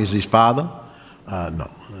Brahma is his father. No,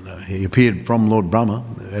 he appeared from Lord Brahma.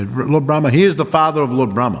 Lord Brahma, he is the father of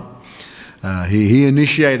Lord Brahma. He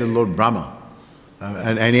initiated Lord Brahma.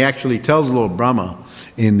 And he actually tells Lord Brahma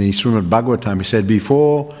in the Srimad Bhagavatam, he said,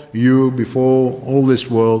 before all this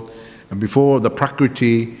world, and before the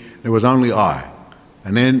Prakriti, there was only I.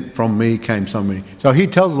 And then from me came so many. So he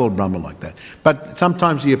tells Lord Brahma like that. But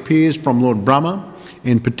sometimes he appears from Lord Brahma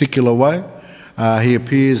in particular way. He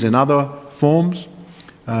appears in other forms.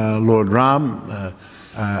 Lord Ram,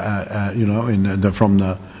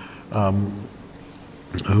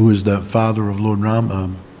 who is the father of Lord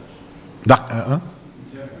Ram?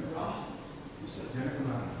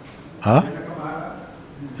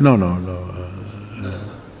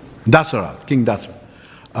 Dasarath, King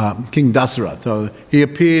Dasarath. So he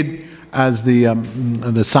appeared as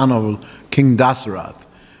the son of King Dasarath.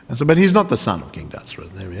 But he's not the son of King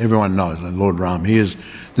Dasarath. Everyone knows Lord Ram. He is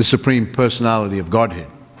the supreme personality of Godhead.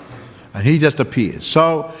 And he just appears.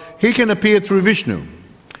 So he can appear through Vishnu.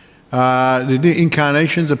 The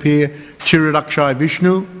incarnations appear Chiradakshay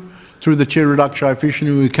Vishnu. Through the Chiradakshay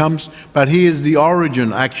Vishnu he comes. But he is the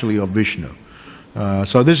origin actually of Vishnu.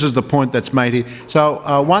 So this is the point that's made here.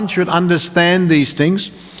 So one should understand these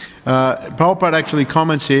things. Prabhupada actually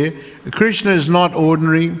comments here, Krishna is not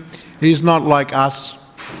ordinary. He's not like us.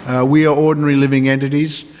 We are ordinary living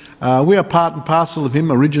entities. We are part and parcel of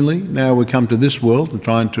him originally. Now we come to this world and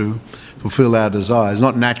trying to fulfill our desires.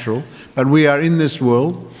 Not natural, but we are in this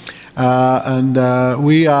world. And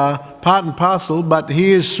we are part and parcel, but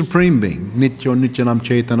he is supreme being. Nityo nityanam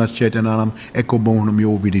chaitanas chaitananam ekobonam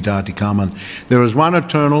yo viditati kaman. There is one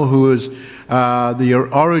eternal who is the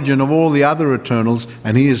origin of all the other eternals,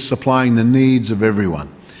 and he is supplying the needs of everyone.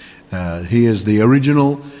 He is the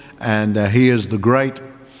original, and he is the great.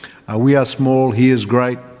 We are small, he is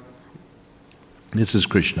great. This is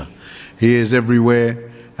Krishna. He is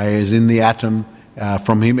everywhere. He is in the atom.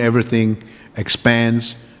 From him everything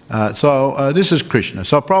expands. So this is Krishna.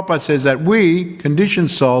 So Prabhupada says that we,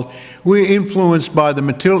 conditioned souls, we're influenced by the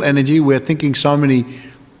material energy. We're thinking so many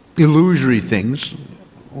illusory things.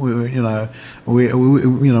 We're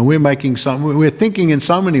thinking in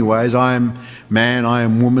so many ways. I am man, I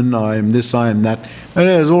am woman, I am this, I am that. And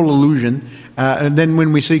it's all illusion. And then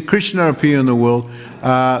when we see Krishna appear in the world,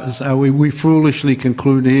 we foolishly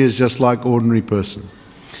conclude he is just like ordinary person.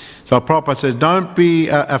 So Prabhupada says, don't be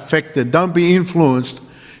affected, don't be influenced.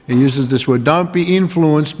 He uses this word, don't be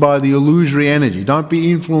influenced by the illusory energy. Don't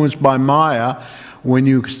be influenced by Maya when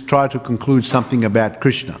you try to conclude something about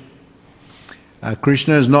Krishna.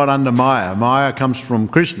 Krishna is not under Maya. Maya comes from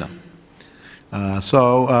Krishna.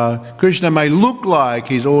 So Krishna may look like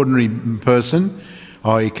his ordinary person,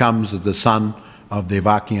 or he comes as the son of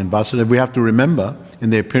Devaki and Vasudeva. We have to remember, in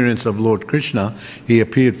the appearance of Lord Krishna, he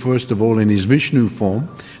appeared first of all in his Vishnu form,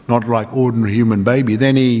 not like ordinary human baby.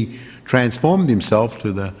 Then he transformed himself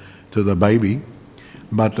to the baby,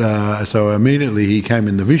 but so immediately he came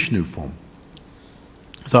in the Vishnu form.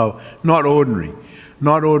 So not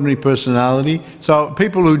ordinary personality. So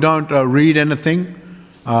people who don't read anything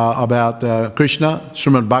about Krishna,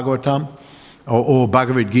 Srimad Bhagavatam or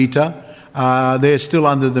Bhagavad Gita, they're still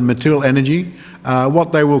under the material energy.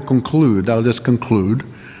 What they will conclude, they'll just conclude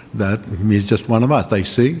that he's just one of us. They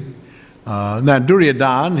see. Now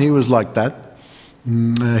Duryodhana, he was like that.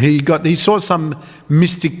 He saw some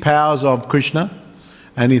mystic powers of Krishna,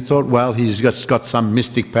 and he thought, well, he's just got some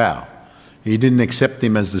mystic power. He didn't accept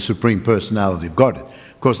him as the supreme personality of God.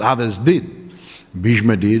 Of course, others did.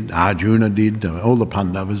 Bhishma did, Arjuna did, all the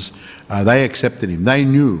Pandavas. They accepted him. They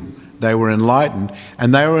knew. They were enlightened,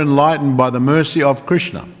 and they were enlightened by the mercy of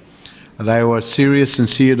Krishna. They were serious,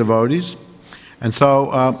 sincere devotees. And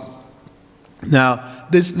so, now,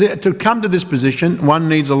 to come to this position, one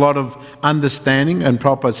needs a lot of understanding, and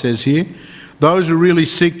Prabhupada says here, those who really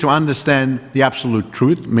seek to understand the absolute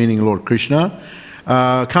truth, meaning Lord Krishna,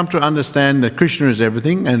 come to understand that Krishna is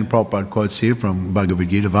everything, and Prabhupada quotes here from Bhagavad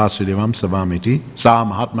Gita, Vasudevam Savamiti, Sa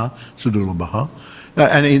Mahatma Sudurlabha.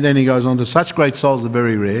 And then he goes on to, such great souls are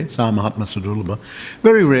very rare, Sa Mahatma Sudurlabha,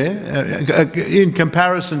 very rare, in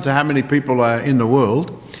comparison to how many people are in the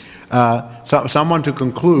world. So someone to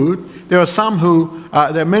conclude, there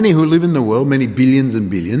are many who live in the world, many billions and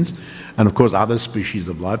billions, and of course other species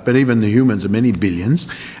of life, but even the humans are many billions.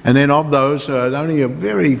 And then of those, only a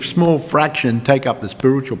very small fraction take up the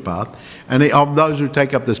spiritual path. And of those who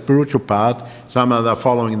take up the spiritual path, some are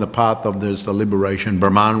following the path of the liberation,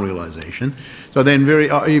 Brahman realization. So then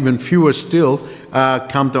even fewer still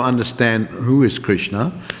come to understand who is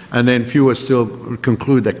Krishna, and then fewer still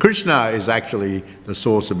conclude that Krishna is actually the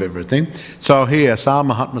source of everything. So here, Sa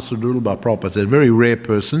Mahatma Sudurlabha by Prabhupada is a very rare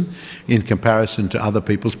person in comparison to other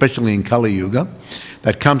people, especially in Kali Yuga,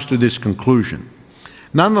 that comes to this conclusion.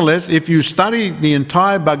 Nonetheless, if you study the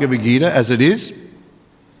entire Bhagavad Gita as it is,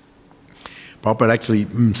 Prabhupada actually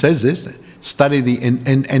says this, study the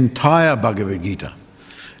entire Bhagavad Gita.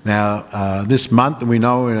 Now, this month, we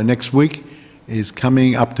know next week is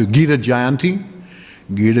coming up to Gita Jayanti.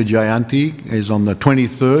 Gita Jayanti is on the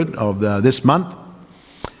 23rd of this month.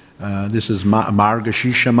 This is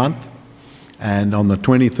Margashisha month. And on the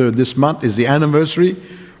 23rd this month is the anniversary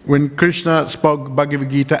when Krishna spoke Bhagavad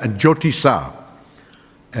Gita at Jyotisa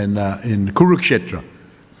and in Kurukshetra.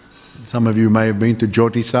 Some of you may have been to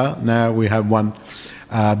Jyotisa. Now we have one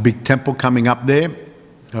big temple coming up there.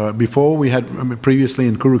 Before we had, previously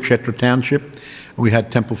in Kurukshetra township, we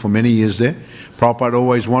had temple for many years there. Prabhupada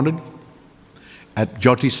always wanted at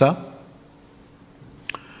Jyotisa.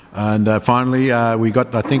 And finally we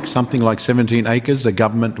got, I think, something like 17 acres. The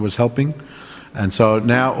government was helping. And so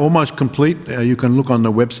now almost complete. You can look on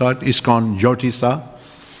the website, ISKCON Jyotisa,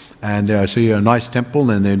 and see a nice temple,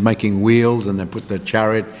 and they're making wheels, and they put the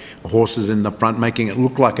chariot horses in the front, making it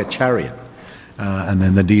look like a chariot. And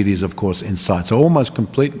then the deities, of course, inside. So almost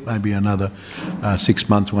complete, maybe another 6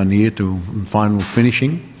 months, 1 year to final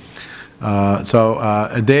finishing.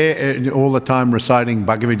 They're all the time reciting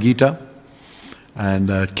Bhagavad Gita and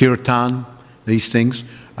Kirtan, these things.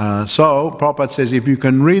 So Prabhupada says, if you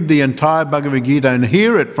can read the entire Bhagavad Gita and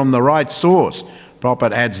hear it from the right source,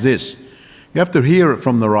 Prabhupada adds this, you have to hear it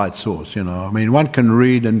from the right source, you know. I mean, one can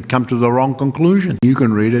read and come to the wrong conclusion. You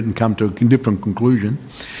can read it and come to a different conclusion.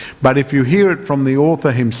 But if you hear it from the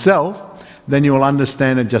author himself, then you'll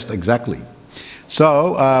understand it just exactly.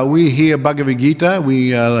 So we hear Bhagavad Gita, we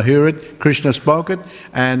hear it, Krishna spoke it,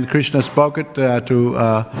 and Krishna spoke it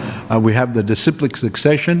we have the disciplic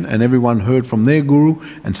succession, and everyone heard from their guru,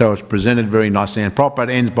 and so it's presented very nicely. And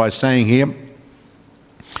Prabhupada ends by saying here,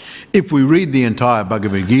 if we read the entire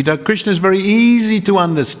Bhagavad Gita, Krishna is very easy to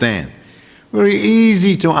understand. Very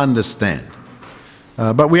easy to understand.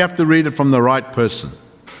 But we have to read it from the right person.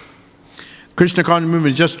 Krishna conscious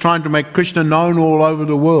movement is just trying to make Krishna known all over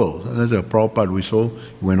the world. And there's a Prabhupada we saw.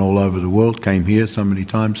 He went all over the world, came here so many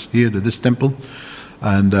times, here to this temple,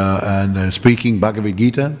 and speaking Bhagavad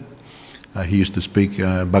Gita. He used to speak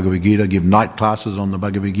Bhagavad Gita, give night classes on the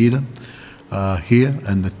Bhagavad Gita. Here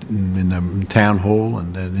and in the town hall,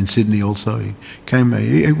 and in Sydney also. He came.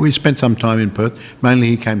 We spent some time in Perth. Mainly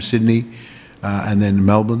he came Sydney and then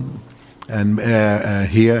Melbourne. And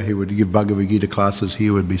here he would give Bhagavad Gita classes. He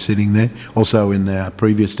would be sitting there. Also in the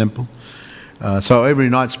previous temple. So every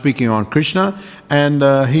night speaking on Krishna. And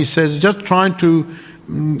he says just trying to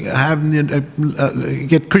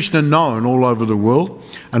get Krishna known all over the world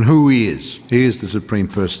and who he is. He is the Supreme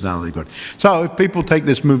Personality of God. So if people take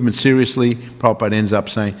this movement seriously, Prabhupada ends up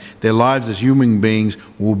saying their lives as human beings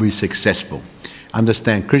will be successful.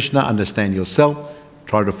 Understand Krishna, understand yourself,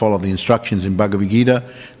 try to follow the instructions in Bhagavad Gita,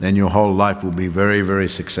 then your whole life will be very, very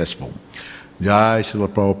successful. Jai Srila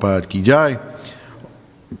Prabhupada Ki Jai.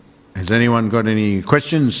 Has anyone got any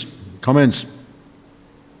questions, comments?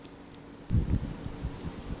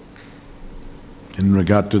 In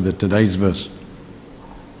regard to today's verse.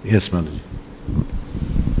 Yes, Mataji.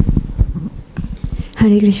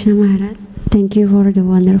 Hare Krishna Maharaj, thank you for the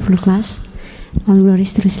wonderful class. All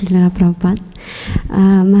glories to Srila Prabhupada.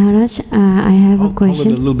 Maharaj, I have a question.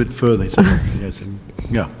 Hold it a little bit further.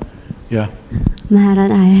 Yeah.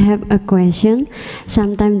 Maharaj, I have a question.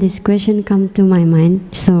 Sometimes this question comes to my mind.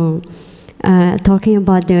 So, talking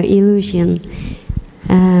about the illusion,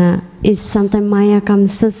 it's sometimes Maya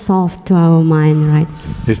comes so soft to our mind, right?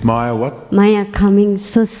 Is Maya what? Maya coming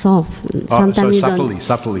so soft. Sometimes so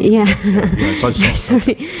subtly. Yeah. So soft. Sorry.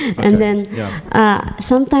 Okay. And then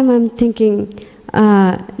sometimes I'm thinking,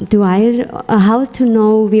 how to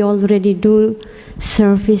know we already do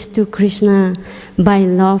service to Krishna by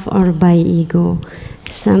love or by ego?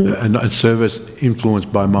 And service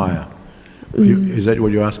influenced by Maya. Is that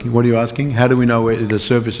what you're asking? What are you asking? How do we know whether the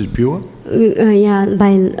service is pure? Yeah,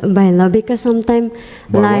 by love, because sometimes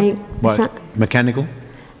by mechanical?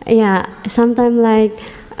 Yeah, sometimes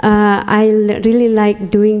really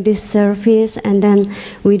like doing this service, and then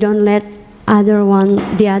we don't let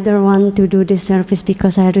the other one to do this service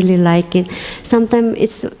because I really like it. Sometimes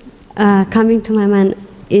it's coming to my mind,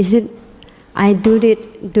 is it I do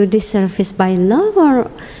this service by love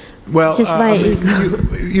or just by ego?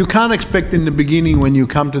 You can't expect in the beginning when you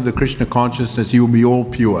come to the Krishna consciousness you will be all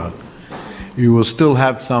pure. You will still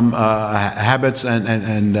have some habits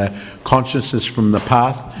and consciousness from the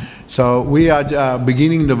past. So we are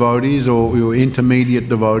beginning devotees or intermediate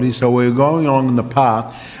devotees, so we're going along the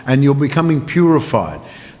path and you're becoming purified.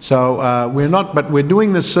 So we're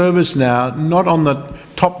doing the service now, not on the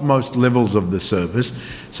topmost levels of the service.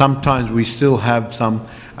 Sometimes we still have some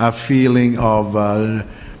feeling of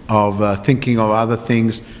thinking of other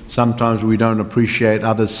things. Sometimes we don't appreciate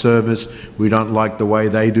others' service. We don't like the way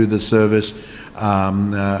they do the service.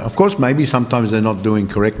 Of course, maybe sometimes they're not doing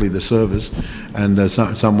correctly the service, and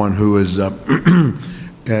someone who is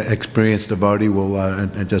experienced devotee will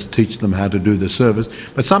just teach them how to do the service.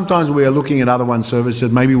 But sometimes we are looking at other one's service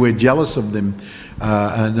and maybe we're jealous of them,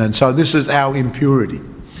 and so this is our impurity.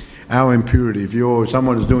 Our impurity. If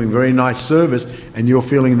someone is doing very nice service and you're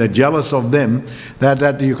feeling they're jealous of them,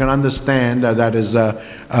 that you can understand that is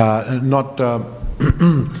not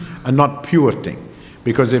a not pure thing.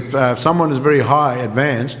 Because if someone is very high,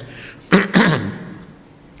 advanced,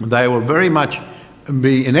 they will very much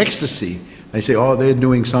be in ecstasy. They say, "Oh, they're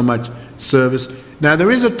doing so much service." Now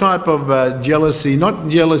there is a type of jealousy, not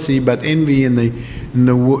jealousy, but envy in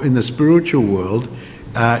the spiritual world.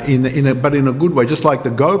 But in a good way, just like the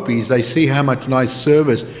gopis, they see how much nice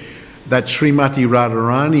service that Srimati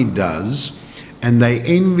Radharani does, and they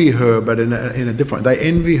envy her, but in a different. They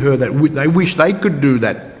envy her that they wish they could do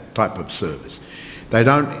that type of service. They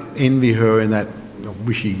don't envy her in that, I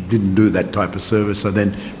wish she didn't do that type of service, so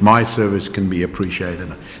then my service can be appreciated.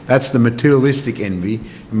 That's the materialistic envy,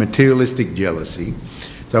 materialistic jealousy.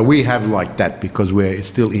 So we have like that because we're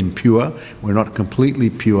still impure. We're not completely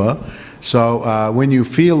pure. So when you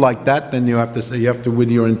feel like that, then you have to, with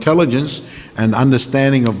your intelligence and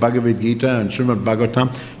understanding of Bhagavad Gita and Srimad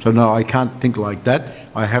Bhagavatam, so no, I can't think like that.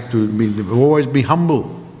 I have to always be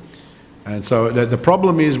humble. And so the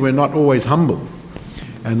problem is we're not always humble.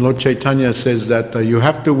 And Lord Chaitanya says that you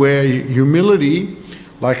have to wear humility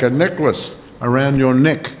like a necklace around your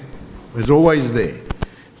neck. It's always there.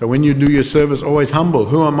 So when you do your service, always humble.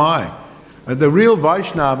 Who am I? The real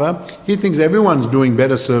Vaishnava, he thinks everyone's doing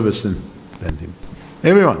better service than him.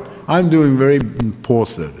 Everyone. I'm doing very poor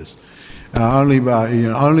service. Only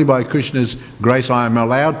by Krishna's grace I am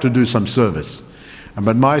allowed to do some service.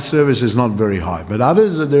 But my service is not very high. But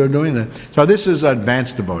others, they're doing that. So this is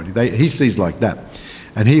advanced devotee. He sees like that.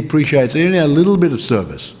 And he appreciates even a little bit of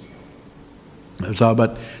service.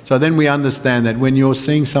 So then we understand that when you're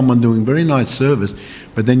seeing someone doing very nice service,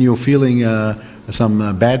 but then you're feeling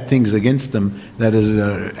some bad things against them, that is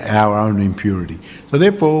our own impurity. So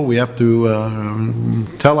therefore we have to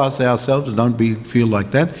tell ourselves, don't feel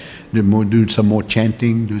like that. Do some more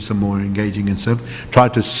chanting, do some more engaging in service. Try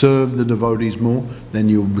to serve the devotees more, then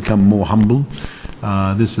you'll become more humble.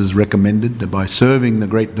 This is recommended by serving the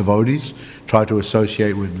great devotees. Try to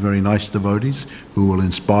associate with very nice devotees who will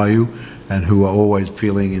inspire you and who are always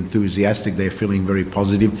feeling enthusiastic. They're feeling very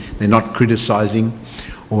positive. They're not criticizing.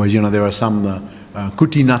 Always, there are some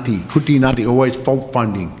kutinati, always fault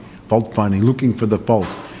finding, looking for the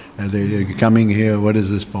faults. They're coming here, what is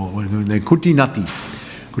this fault? They're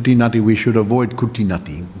kutinati, we should avoid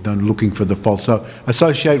kutinati, don't looking for the faults. So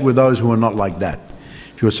associate with those who are not like that.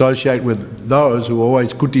 If you associate with those who are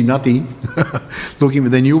always kutinati,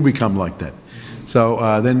 then you'll become like that.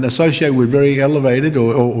 So then associate with very elevated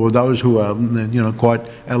or those who are quite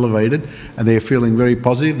elevated and they're feeling very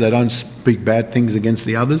positive, they don't speak bad things against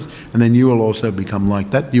the others, and then you will also become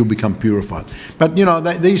like that, you'll become purified. But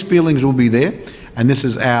these feelings will be there, and this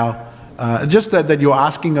is our, just that you're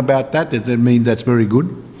asking about that, it means that's very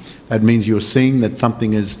good. That means you're seeing that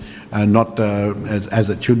something is not as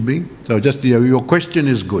it should be. So just your question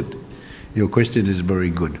is good. Your question is very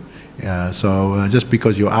good. So just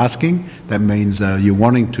because you're asking, that means you're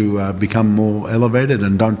wanting to become more elevated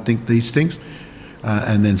and don't think these things.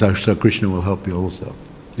 And then so Krishna will help you also.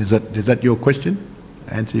 Is that your question?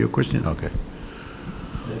 Answer your question? Okay.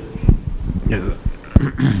 Yes.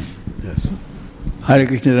 Yes. Hare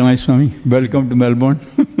Krishna, Ramai Swami. Welcome to Melbourne.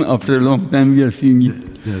 After a long time we are seeing you.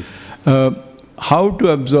 Yes. How to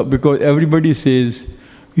absorb, because everybody says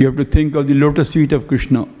you have to think of the lotus feet of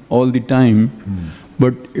Krishna all the time.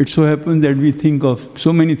 But it so happens that we think of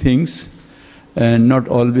so many things and not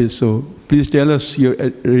always. So please tell us your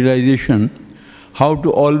realization, how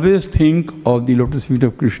to always think of the lotus feet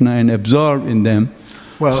of Krishna and absorb in them,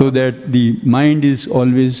 Well, so that the mind is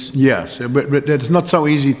always... Yes, but it's not so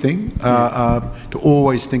easy thing to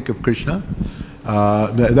always think of Krishna.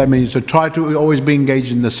 That means to try to always be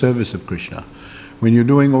engaged in the service of Krishna. When you're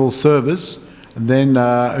doing all service, then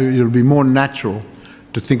it'll be more natural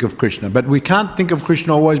to think of Krishna. But we can't think of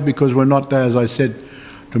Krishna always because we're not, as I said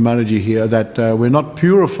to Maharaji here, that we're not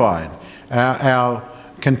purified. Our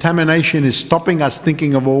contamination is stopping us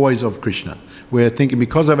thinking of always of Krishna. We're thinking,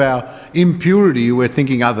 because of our impurity, we're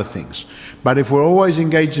thinking other things. But if we're always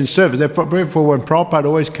engaged in service, therefore when Prabhupada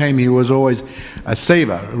always came, he was always a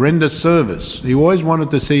seva, render service. He always wanted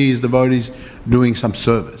to see his devotees doing some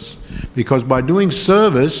service. Because by doing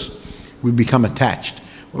service, we become attached.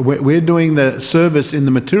 We're doing the service in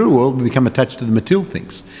the material world, we become attached to the material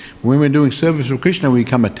things. When we're doing service for Krishna, we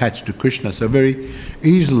become attached to Krishna. So very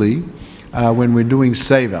easily, when we're doing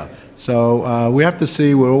seva. So we have to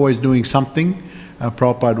see we're always doing something.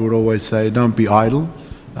 Prabhupada would always say, don't be idle.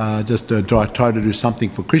 Just try to do something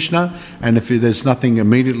for Krishna. And if there's nothing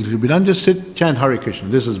immediately to be done, just sit, chant Hare Krishna.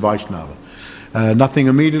 This is Vaishnava. Nothing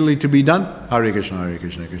immediately to be done, Hare Krishna,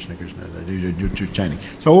 Krishna Krishna. You're chanting.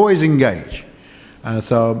 So always engage.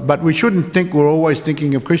 But we shouldn't think we're always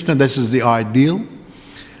thinking of Krishna. This is the ideal.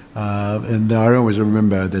 And I always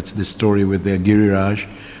remember that's this story with the Giriraj,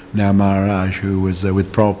 now Maharaj, who was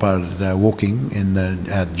with Prabhupada walking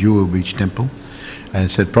at Jewel Beach Temple,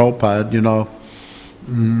 and said, Prabhupada,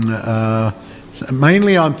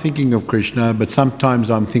 mainly I'm thinking of Krishna, but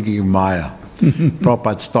sometimes I'm thinking of Maya.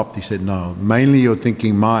 Prabhupada stopped, he said, no, mainly you're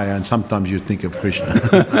thinking Maya and sometimes you think of Krishna.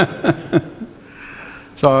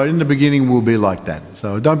 So in the beginning we'll be like that.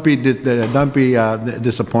 So don't be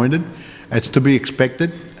disappointed. It's to be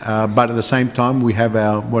expected, but at the same time we have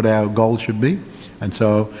what our goal should be. And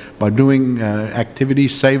so by doing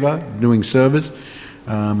activities, seva, doing service,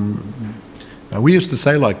 we used to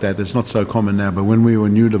say like that, it's not so common now, but when we were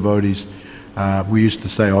new devotees, we used to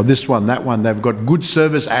say, oh, this one, that one, they've got good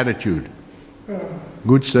service attitude.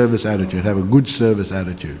 Good service attitude, have a good service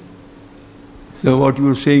attitude. So what you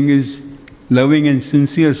are saying is loving and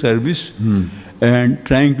sincere service and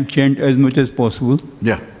trying to chant as much as possible.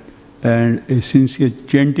 Yeah. And a sincere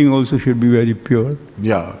chanting also should be very pure.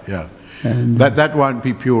 Yeah, yeah. And that won't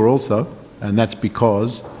be pure also, and that's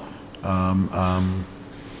because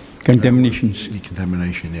contaminations.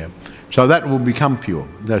 Contamination, yeah. So that will become pure.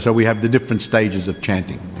 So we have the different stages of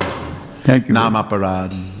chanting. Thank you.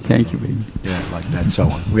 Namaparad. Thank you very much. Yeah, like that, so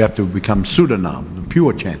on. We have to become Sudanam,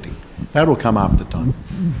 pure chanting. That will come after time.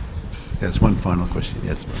 There's one final question.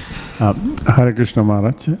 Yes, Hare Krishna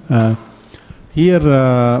Maharaj. Here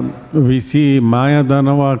we see Maya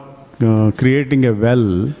Danava creating a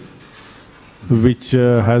well which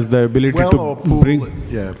has the ability to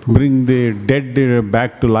bring the dead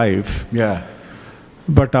back to life. Yeah.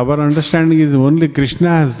 But our understanding is only Krishna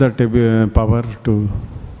has that power to...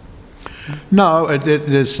 No, it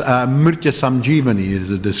is Mritya Samjivani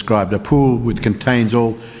is described, a pool which contains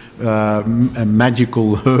all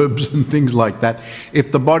magical herbs and things like that.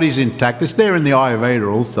 If the body's intact, it's there in the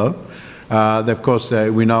Ayurveda also. Of course,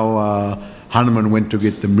 we know Hanuman went to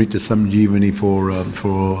get the Mritya Samjivani for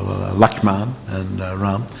Lakshman and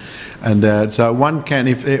Ram. And so one can,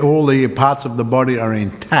 if all the parts of the body are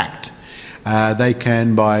intact, they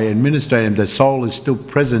can, by administrating, the soul is still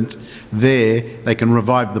present there, they can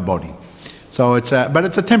revive the body. So but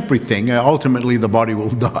it's a temporary thing. Ultimately, the body will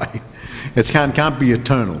die. It can't be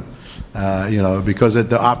eternal, because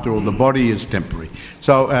after all, the body is temporary.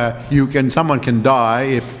 So someone can die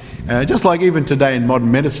if, just like even today in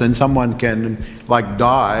modern medicine, someone can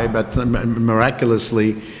die, but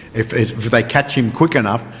miraculously, if they catch him quick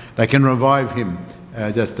enough, they can revive him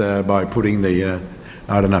just by putting the,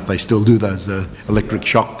 I don't know if they still do those electric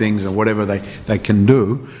shock things or whatever they can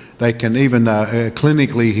do. They can even,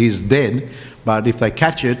 clinically he's dead, but if they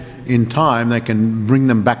catch it in time, they can bring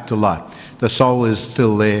them back to life. The soul is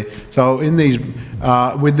still there. So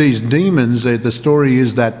with these demons, the story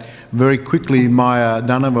is that very quickly Maya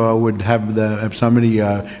Danava would have somebody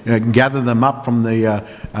gather them up from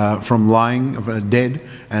lying dead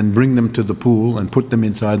and bring them to the pool and put them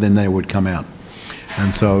inside, then they would come out.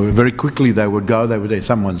 And so very quickly they would go,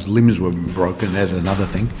 someone's limbs were broken, there's another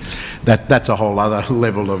thing. That's a whole other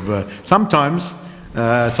level of, sometimes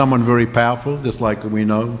someone very powerful, just like we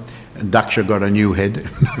know, Daksha got a new head.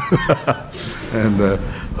 And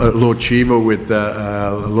Lord Shiva with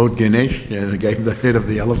Lord Ganesh gave the head of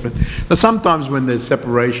the elephant. So sometimes when there's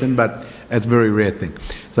separation, but it's a very rare thing.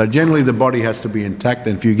 So generally the body has to be intact,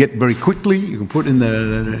 and if you get very quickly, you can put in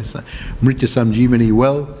the Mritya Samjivani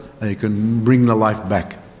well, and you can bring the life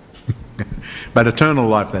back. But eternal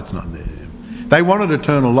life, that's not there. They wanted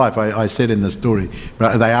eternal life. I said in the story.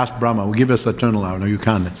 They asked Brahma, "Well, give us eternal life." No, you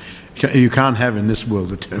can't. You can't have in this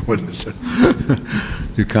world eternal.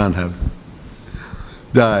 You can't have.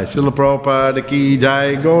 Jai Srila Prabhupada ki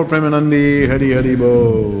jai. Gaur Premanandi Hari Hari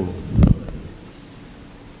Bo.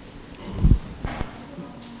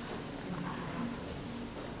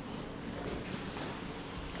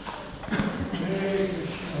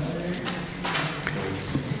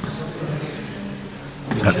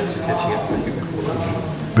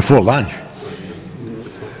 Before lunch?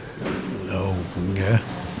 Oh, yeah.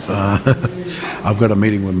 I've got a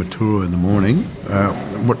meeting with Matura in the morning.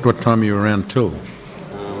 What time are you around till?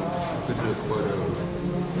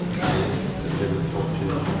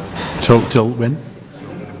 Till when?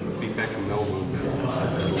 Be back in Melbourne.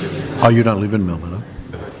 Oh, you don't live in Melbourne, huh?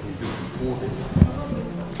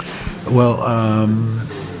 Well,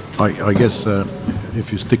 I guess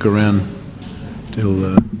if you stick around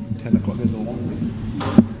till 10 o'clock, there's a long meeting.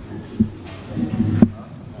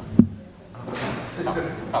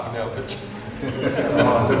 Half an hour pitch.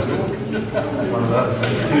 Oh, that's good. One of those.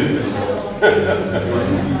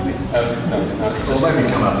 Well, maybe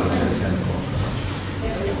come up at 10 o'clock.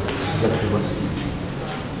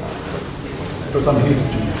 But I'm here to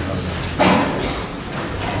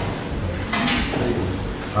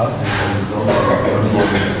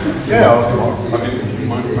yeah, I'll do it. I mean,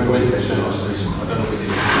 my main concern is I don't know whether you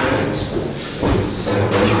have plans.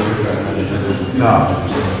 No.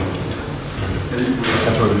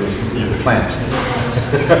 That's what it is. Yeah, plants.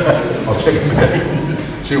 I'll check it out.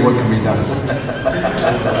 See what can be done.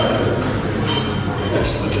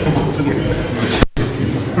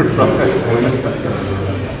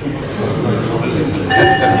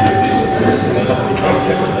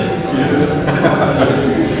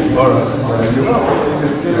 All right.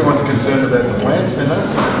 Everyone's concerned about the plants, you know?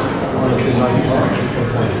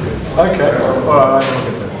 Okay. All right.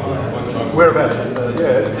 Whereabouts?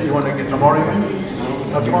 Yeah. Do you want to get tomorrow?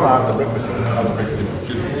 No, tomorrow after breakfast.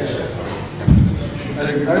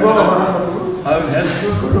 I've had